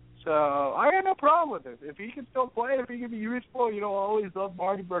 So I got no problem with it. If he can still play, if he can be useful, I always love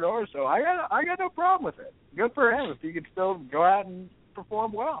Marty Brodeur. So I got no problem with it. Good for him if he can still go out and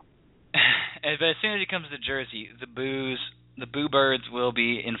perform well. But as soon as he comes to Jersey, the Boo Birds will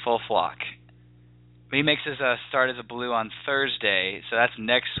be in full flock. He makes his start as a Blue on Thursday, so that's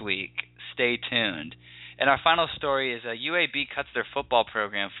next week. Stay tuned. And our final story is UAB cuts their football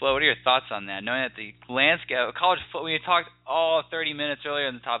program. Flo, what are your thoughts on that? Knowing that the landscape of college football, we talked all 30 minutes earlier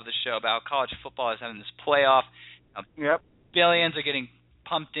on the top of the show about how college football is having this playoff. Billions are getting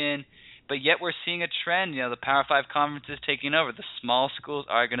pumped in, but yet we're seeing a trend. The Power 5 conferences taking over. The small schools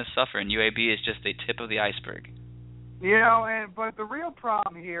are going to suffer, and UAB is just the tip of the iceberg. But the real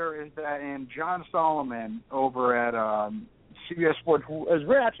problem here is that, and John Solomon over at CBS Sports has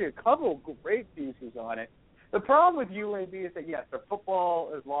read actually a couple of great pieces on it. The problem with UAB is that, yes, their football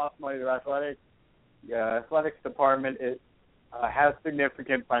has lost money. Their athletics department has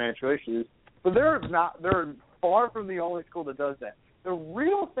significant financial issues, but they're far from the only school that does that. The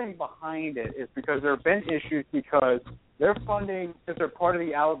real thing behind it is because there have been issues because their funding, because they're part of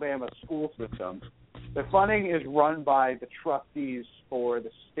the Alabama school system, the funding is run by the trustees for the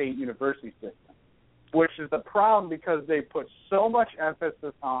state university system, which is the problem because they put so much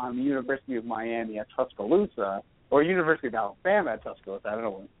emphasis on the University of Miami at Tuscaloosa or University of Alabama at Tuscaloosa, I don't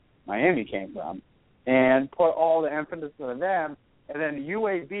know where Miami came from, and put all the emphasis on them. And then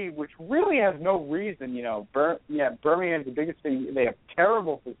UAB, which really has no reason, Birmingham's the biggest thing. They have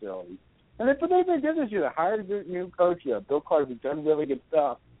terrible facilities. And they did this year. They hired a new coach. Bill Carter's done really good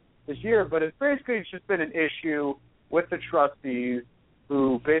stuff this year. But it's just been an issue with the trustees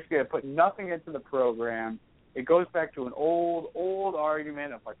who basically have put nothing into the program. It goes back to an old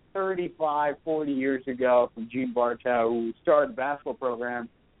argument of like 35, 40 years ago from Gene Bartow, who started the basketball program.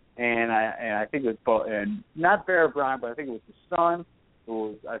 And I think it was and not Bear Bryant, but I think it was his son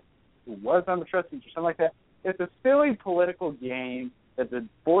who was on the trustees or something like that. It's a silly political game that the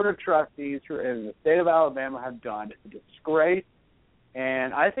Board of Trustees in the state of Alabama have done. It's a disgrace,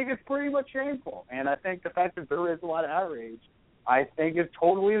 and I think it's pretty much shameful. And I think the fact that there is a lot of outrage, I think is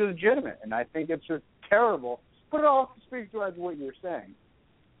totally legitimate, and I think it's just terrible. But it also speaks to what you were saying.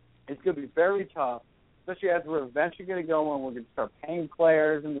 It's going to be very tough, especially as we're eventually going to go and we're going to start paying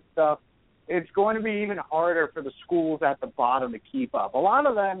players and stuff. It's going to be even harder for the schools at the bottom to keep up. A lot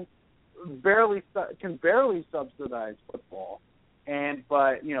of them can barely subsidize football,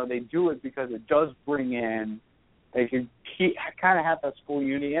 but they do it because it does bring in. They can kind of have that school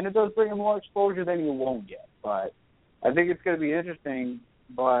unity, and it does bring in more exposure than you won't get. But I think it's going to be interesting.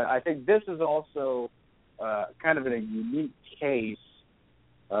 But I think this is also kind of in a unique case,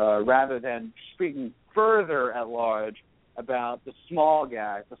 rather than speaking further at large about the small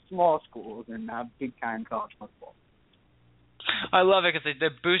guys, the small schools, and not big-time college football. I love it because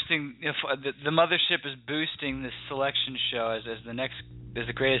they're boosting. The mothership is boosting this selection show as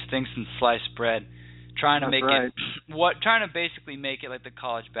the greatest thing since sliced bread, trying to trying to basically make it like the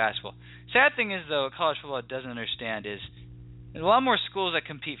college basketball. Sad thing is though, college football doesn't understand is there's a lot more schools that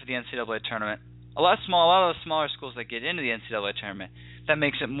compete for the NCAA tournament. A lot of the smaller schools that get into the NCAA tournament. That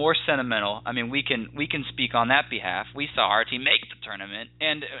makes it more sentimental. I mean, we can speak on that behalf. We saw our team make the tournament,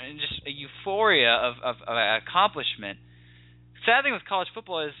 and just a euphoria of accomplishment. Sad thing with college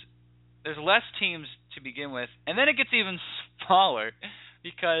football is there's less teams to begin with, and then it gets even smaller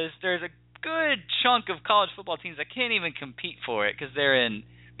because there's a good chunk of college football teams that can't even compete for it because they're in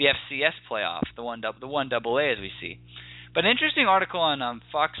the FCS playoff, the 1AA as we see. But an interesting article on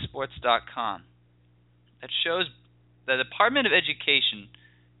FoxSports.com that shows the Department of Education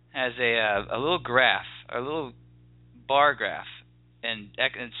has a little graph, a little bar graph and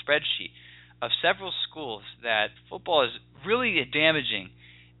spreadsheet of several schools that football is really damaging,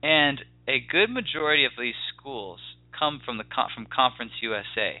 and a good majority of these schools come from Conference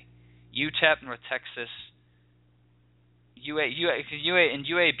USA, UTEP, North Texas, and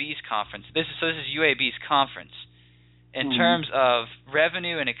UAB's conference. This is UAB's conference. In terms of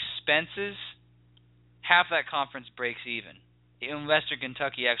revenue and expenses, half that conference breaks even. In Western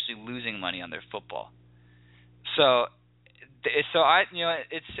Kentucky, actually losing money on their football. So it's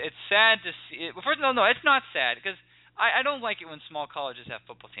sad to see. Well, first, no, it's not sad because I don't like it when small colleges have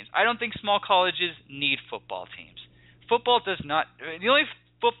football teams. I don't think small colleges need football teams. Football does not. The only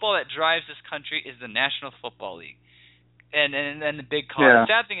football that drives this country is the National Football League, and the big college.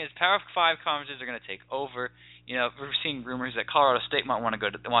 The sad thing is, Power 5 conferences are going to take over. We're seeing rumors that Colorado State wants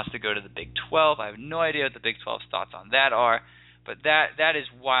to go to the Big 12. I have no idea what the Big 12's thoughts on that are, but that is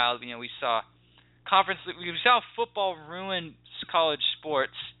wild. We saw football ruin college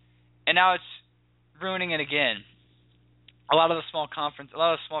sports, and now it's ruining it again. A lot of the small conferences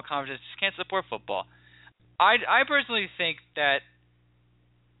just can't support football. I personally think that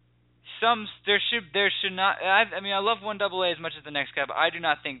there should not. I love 1AA as much as the next guy, but I do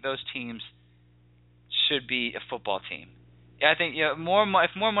not think those teams should be a football team. I think if more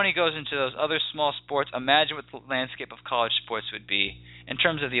money goes into those other small sports, imagine what the landscape of college sports would be in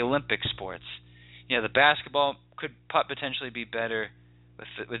terms of the Olympic sports. The basketball could potentially be better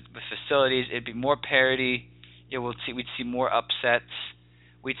with facilities. It'd be more parity. We'd see more upsets.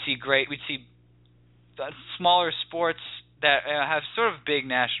 We'd see smaller sports that have sort of big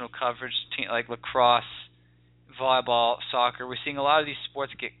national coverage, like lacrosse, volleyball, soccer. We're seeing a lot of these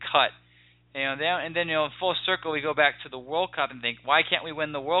sports get cut. And then in full circle, we go back to the World Cup and think, why can't we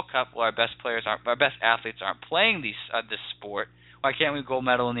win the World Cup? Well, our best athletes aren't playing this sport. Why can't we gold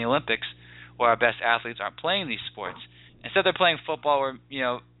medal in the Olympics? Well, our best athletes aren't playing these sports. Instead, they're playing football, where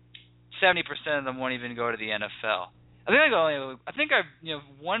 70% of them won't even go to the NFL. I think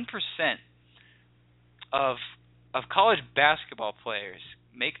 1% of college basketball players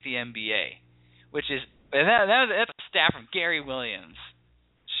make the NBA, that's a stat from Gary Williams.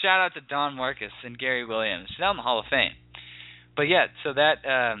 Shout out to Don Marcus and Gary Williams. Now in the Hall of Fame. But yeah, so that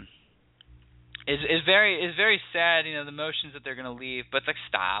is very sad. You know, the motions that they're going to leave. But like,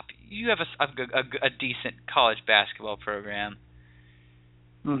 stop. You have a decent college basketball program.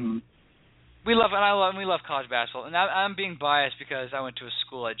 Mm-hmm. We love college basketball, and I'm being biased because I went to a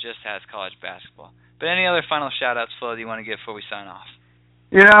school that just has college basketball. But any other final shout-outs, Flo, do you want to give before we sign off?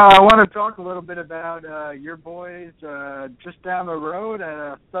 You know, I want to talk a little bit about your boys just down the road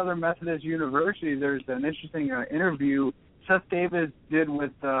at Southern Methodist University. There's an interesting interview Seth Davis did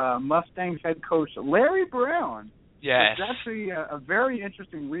with Mustangs head coach Larry Brown. Yes. It's actually a very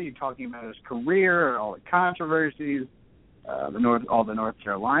interesting read, talking about his career, all the controversies, all the North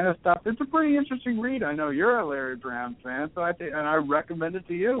Carolina stuff. It's a pretty interesting read. I know you're a Larry Brown fan, so and I recommend it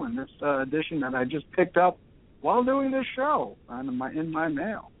to you in this edition that I just picked up while doing this show in my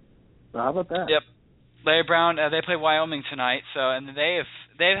mail. So how about that? Yep. Larry Brown, they play Wyoming tonight, and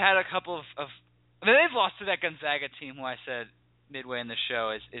they've had a couple of they've lost to that Gonzaga team, who I said midway in the show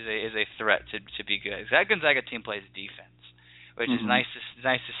is a threat to be good. That Gonzaga team plays defense, which is nice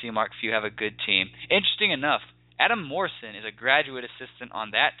to see Mark Few have a good team. Interesting enough, Adam Morrison is a graduate assistant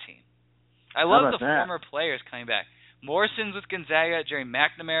on that team. I love the former players coming back. Morrison's with Gonzaga. Jerry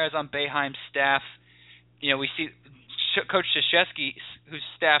McNamara is on Boeheim's staff. You know, we see Coach Krzyzewski, whose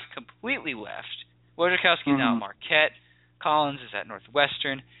staff completely left. Wojciechowski's now at Marquette. Collins is at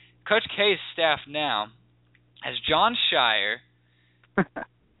Northwestern. Coach K's staff now has John Shire,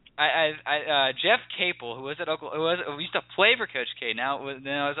 Jeff Capel, who used to play for Coach K, now is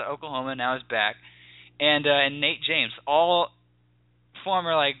at Oklahoma, now is back, and Nate James, all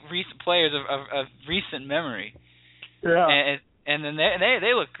former recent players of recent memory. Yeah. And then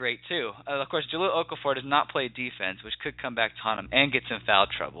they look great too. Of course, Jaleel Okafor does not play defense, which could come back to haunt him, and gets in foul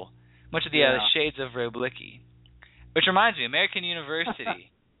trouble. Much of the shades of Roblicki. Which reminds me, American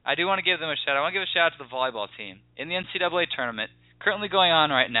University. I do want to give them a shout out. I want to give a shout out to the volleyball team in the NCAA tournament, currently going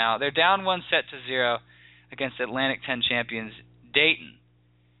on right now. They're down 1-0 against Atlantic 10 champions Dayton.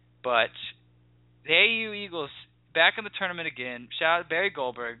 But the AU Eagles back in the tournament again. Shout out Barry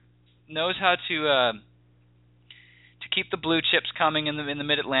Goldberg, knows how to keep the blue chips coming in the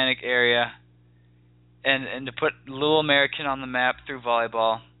Mid-Atlantic area, and to put Little American on the map through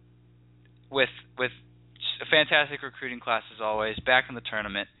volleyball with a fantastic recruiting class as always, back in the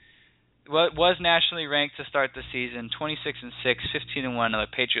tournament. Was nationally ranked to start the season, 26-6, 15-1, another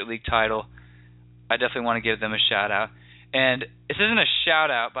Patriot League title. I definitely want to give them a shout-out. And this isn't a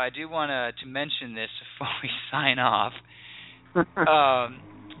shout-out, but I do want to mention this before we sign off.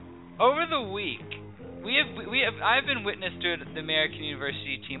 Over the week, I've been witness to the American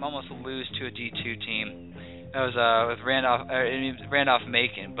University team almost lose to a D2 team. That was with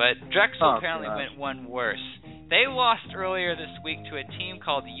Randolph-Macon, but Drexel apparently went one worse. They lost earlier this week to a team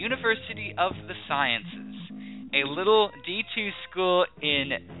called the University of the Sciences, a little D2 school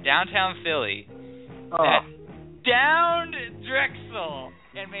in downtown Philly that downed Drexel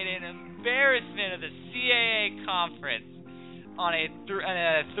and made an embarrassment of the CAA conference on a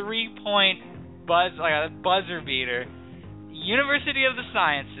 3-point buzzer beater. University of the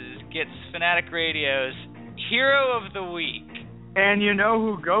Sciences gets Fanatic Radio's Hero of the Week. And you know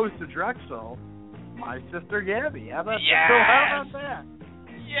who goes to Drexel? My sister Gabby. How about yes! that? So how about that?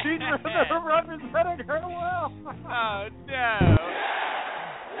 Yes! She's representing her well. Oh, no.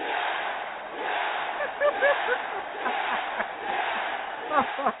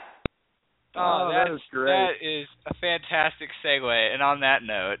 That is great. That is a fantastic segue. And on that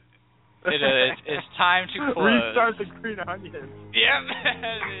note, it's time to close. Restart the Green Onions. Yep,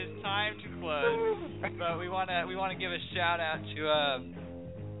 it is time to close. But we want to give a shout out to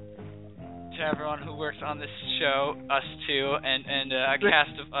everyone who works on this show, us two, and a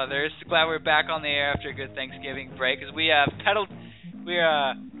cast of others. Glad we're back on the air after a good Thanksgiving break, because we have pedaled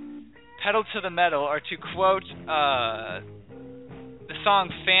to the metal, or to quote the song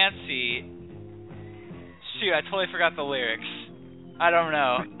 "Fancy." Shoot, I totally forgot the lyrics. I don't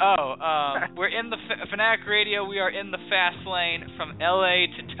know. We're in the Fanatic Radio. We are in the fast lane from LA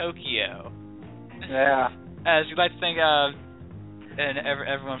to Tokyo. Yeah. As we'd like to thank and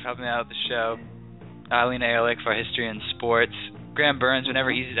everyone for helping out with the show. Eileen Ehrlich for History and Sports. Graham Burns,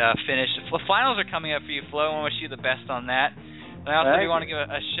 whenever he's finished. The finals are coming up for you, Flo. I want to wish you the best on that. And I also do want to give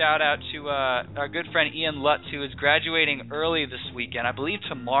a shout out to our good friend Ian Lutz, who is graduating early this weekend. I believe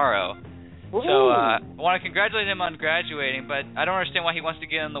tomorrow. Ooh. So I want to congratulate him on graduating, but I don't understand why he wants to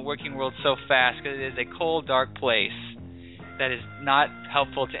get in the working world so fast, because it is a cold, dark place that is not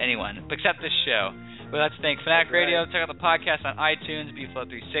helpful to anyone, except this show. But let's thank Fanatic Radio. Check out the podcast on iTunes,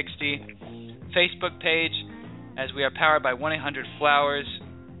 BFlow360, Facebook page, as we are powered by 1-800-Flowers.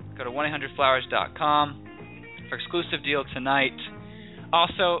 Go to 1-800-Flowers.com for exclusive deal tonight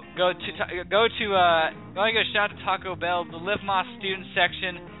Also, I want to give a shout out to Taco Bell, the Live Moss student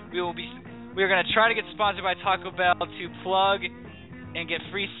section. We're going to try to get sponsored by Taco Bell to plug and get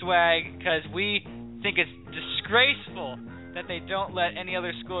free swag, because we think it's disgraceful that they don't let any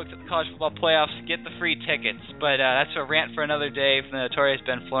other school except the college football playoffs get the free tickets. But that's a rant for another day. From the notorious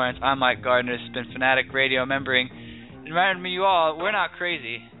Ben Florence, I'm Mike Gardner. This has been Fanatic Radio. Remembering you all, we're not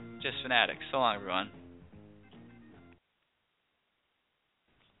crazy, just fanatics. So long, everyone.